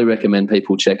 I'd highly recommend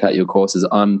people check out your courses.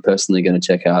 I'm personally going to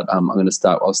check out.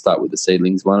 I'll start with the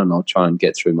seedlings one, and I'll try and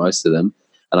get through most of them.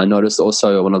 And I noticed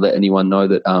also, I want to let anyone know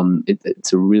that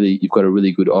you've got a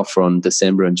really good offer on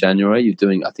December and January. You're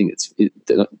doing, I think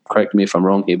correct me if I'm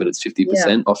wrong here, but it's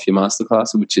 50% off your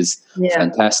masterclass, which is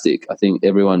fantastic. I think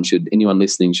anyone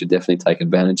listening should definitely take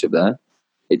advantage of that.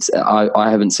 I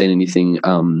haven't seen anything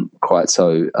quite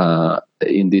so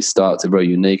in this style. It's a very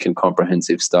unique and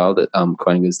comprehensive style that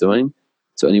Koanga is doing.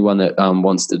 So anyone that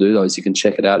wants to do those, you can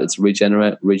check it out. It's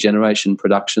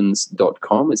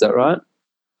regenerationproductions.com. Is that right?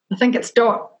 I think it's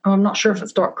I'm not sure if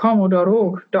it's .com or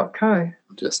 .org, .co.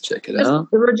 Just check it out.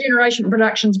 The Regeneration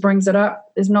Productions brings it up.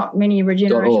 There's not many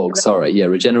Regeneration .org, sorry. Yeah,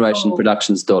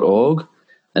 regenerationproductions.org.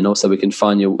 And also we can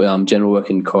find your general work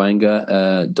in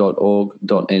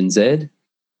koanga.org.nz.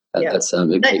 That's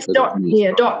 .org.nz.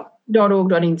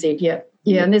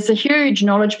 Yeah. And there's a huge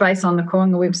knowledge base on the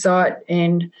Koanga website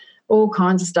and all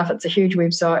kinds of stuff. It's a huge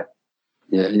website.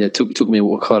 Yeah. It took me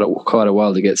quite a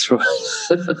while to get through.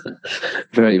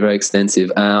 Very, very extensive.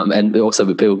 And also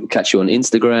people can catch you on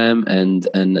Instagram, and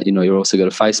you're also got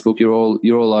a Facebook. You're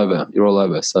all over.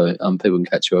 So people can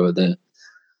catch you over there.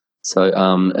 So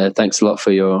thanks a lot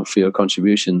for your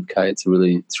contribution, Kay. It's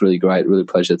really great. Really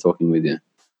pleasure talking with you.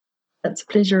 It's a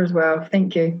pleasure as well.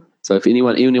 Thank you. So if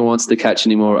anyone wants to catch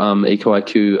any more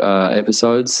EcoIQ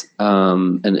episodes,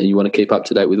 and you want to keep up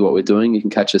to date with what we're doing, you can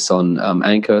catch us on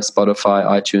Anchor, Spotify,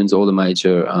 iTunes, all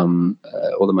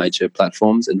the major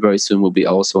platforms, and very soon we'll be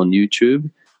also on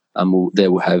YouTube.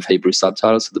 We'll have Hebrew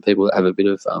subtitles for the people that have a bit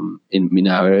of in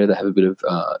our area that have a bit of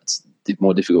it's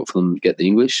more difficult for them to get the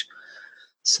English.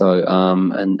 So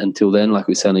and until then, like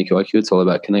we say on EcoIQ, it's all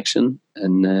about connection,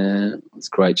 and it's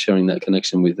great sharing that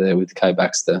connection with Kay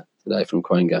Baxter today from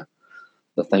Koanga.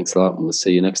 So thanks a lot, and we'll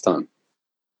see you next time.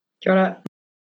 Kia ora.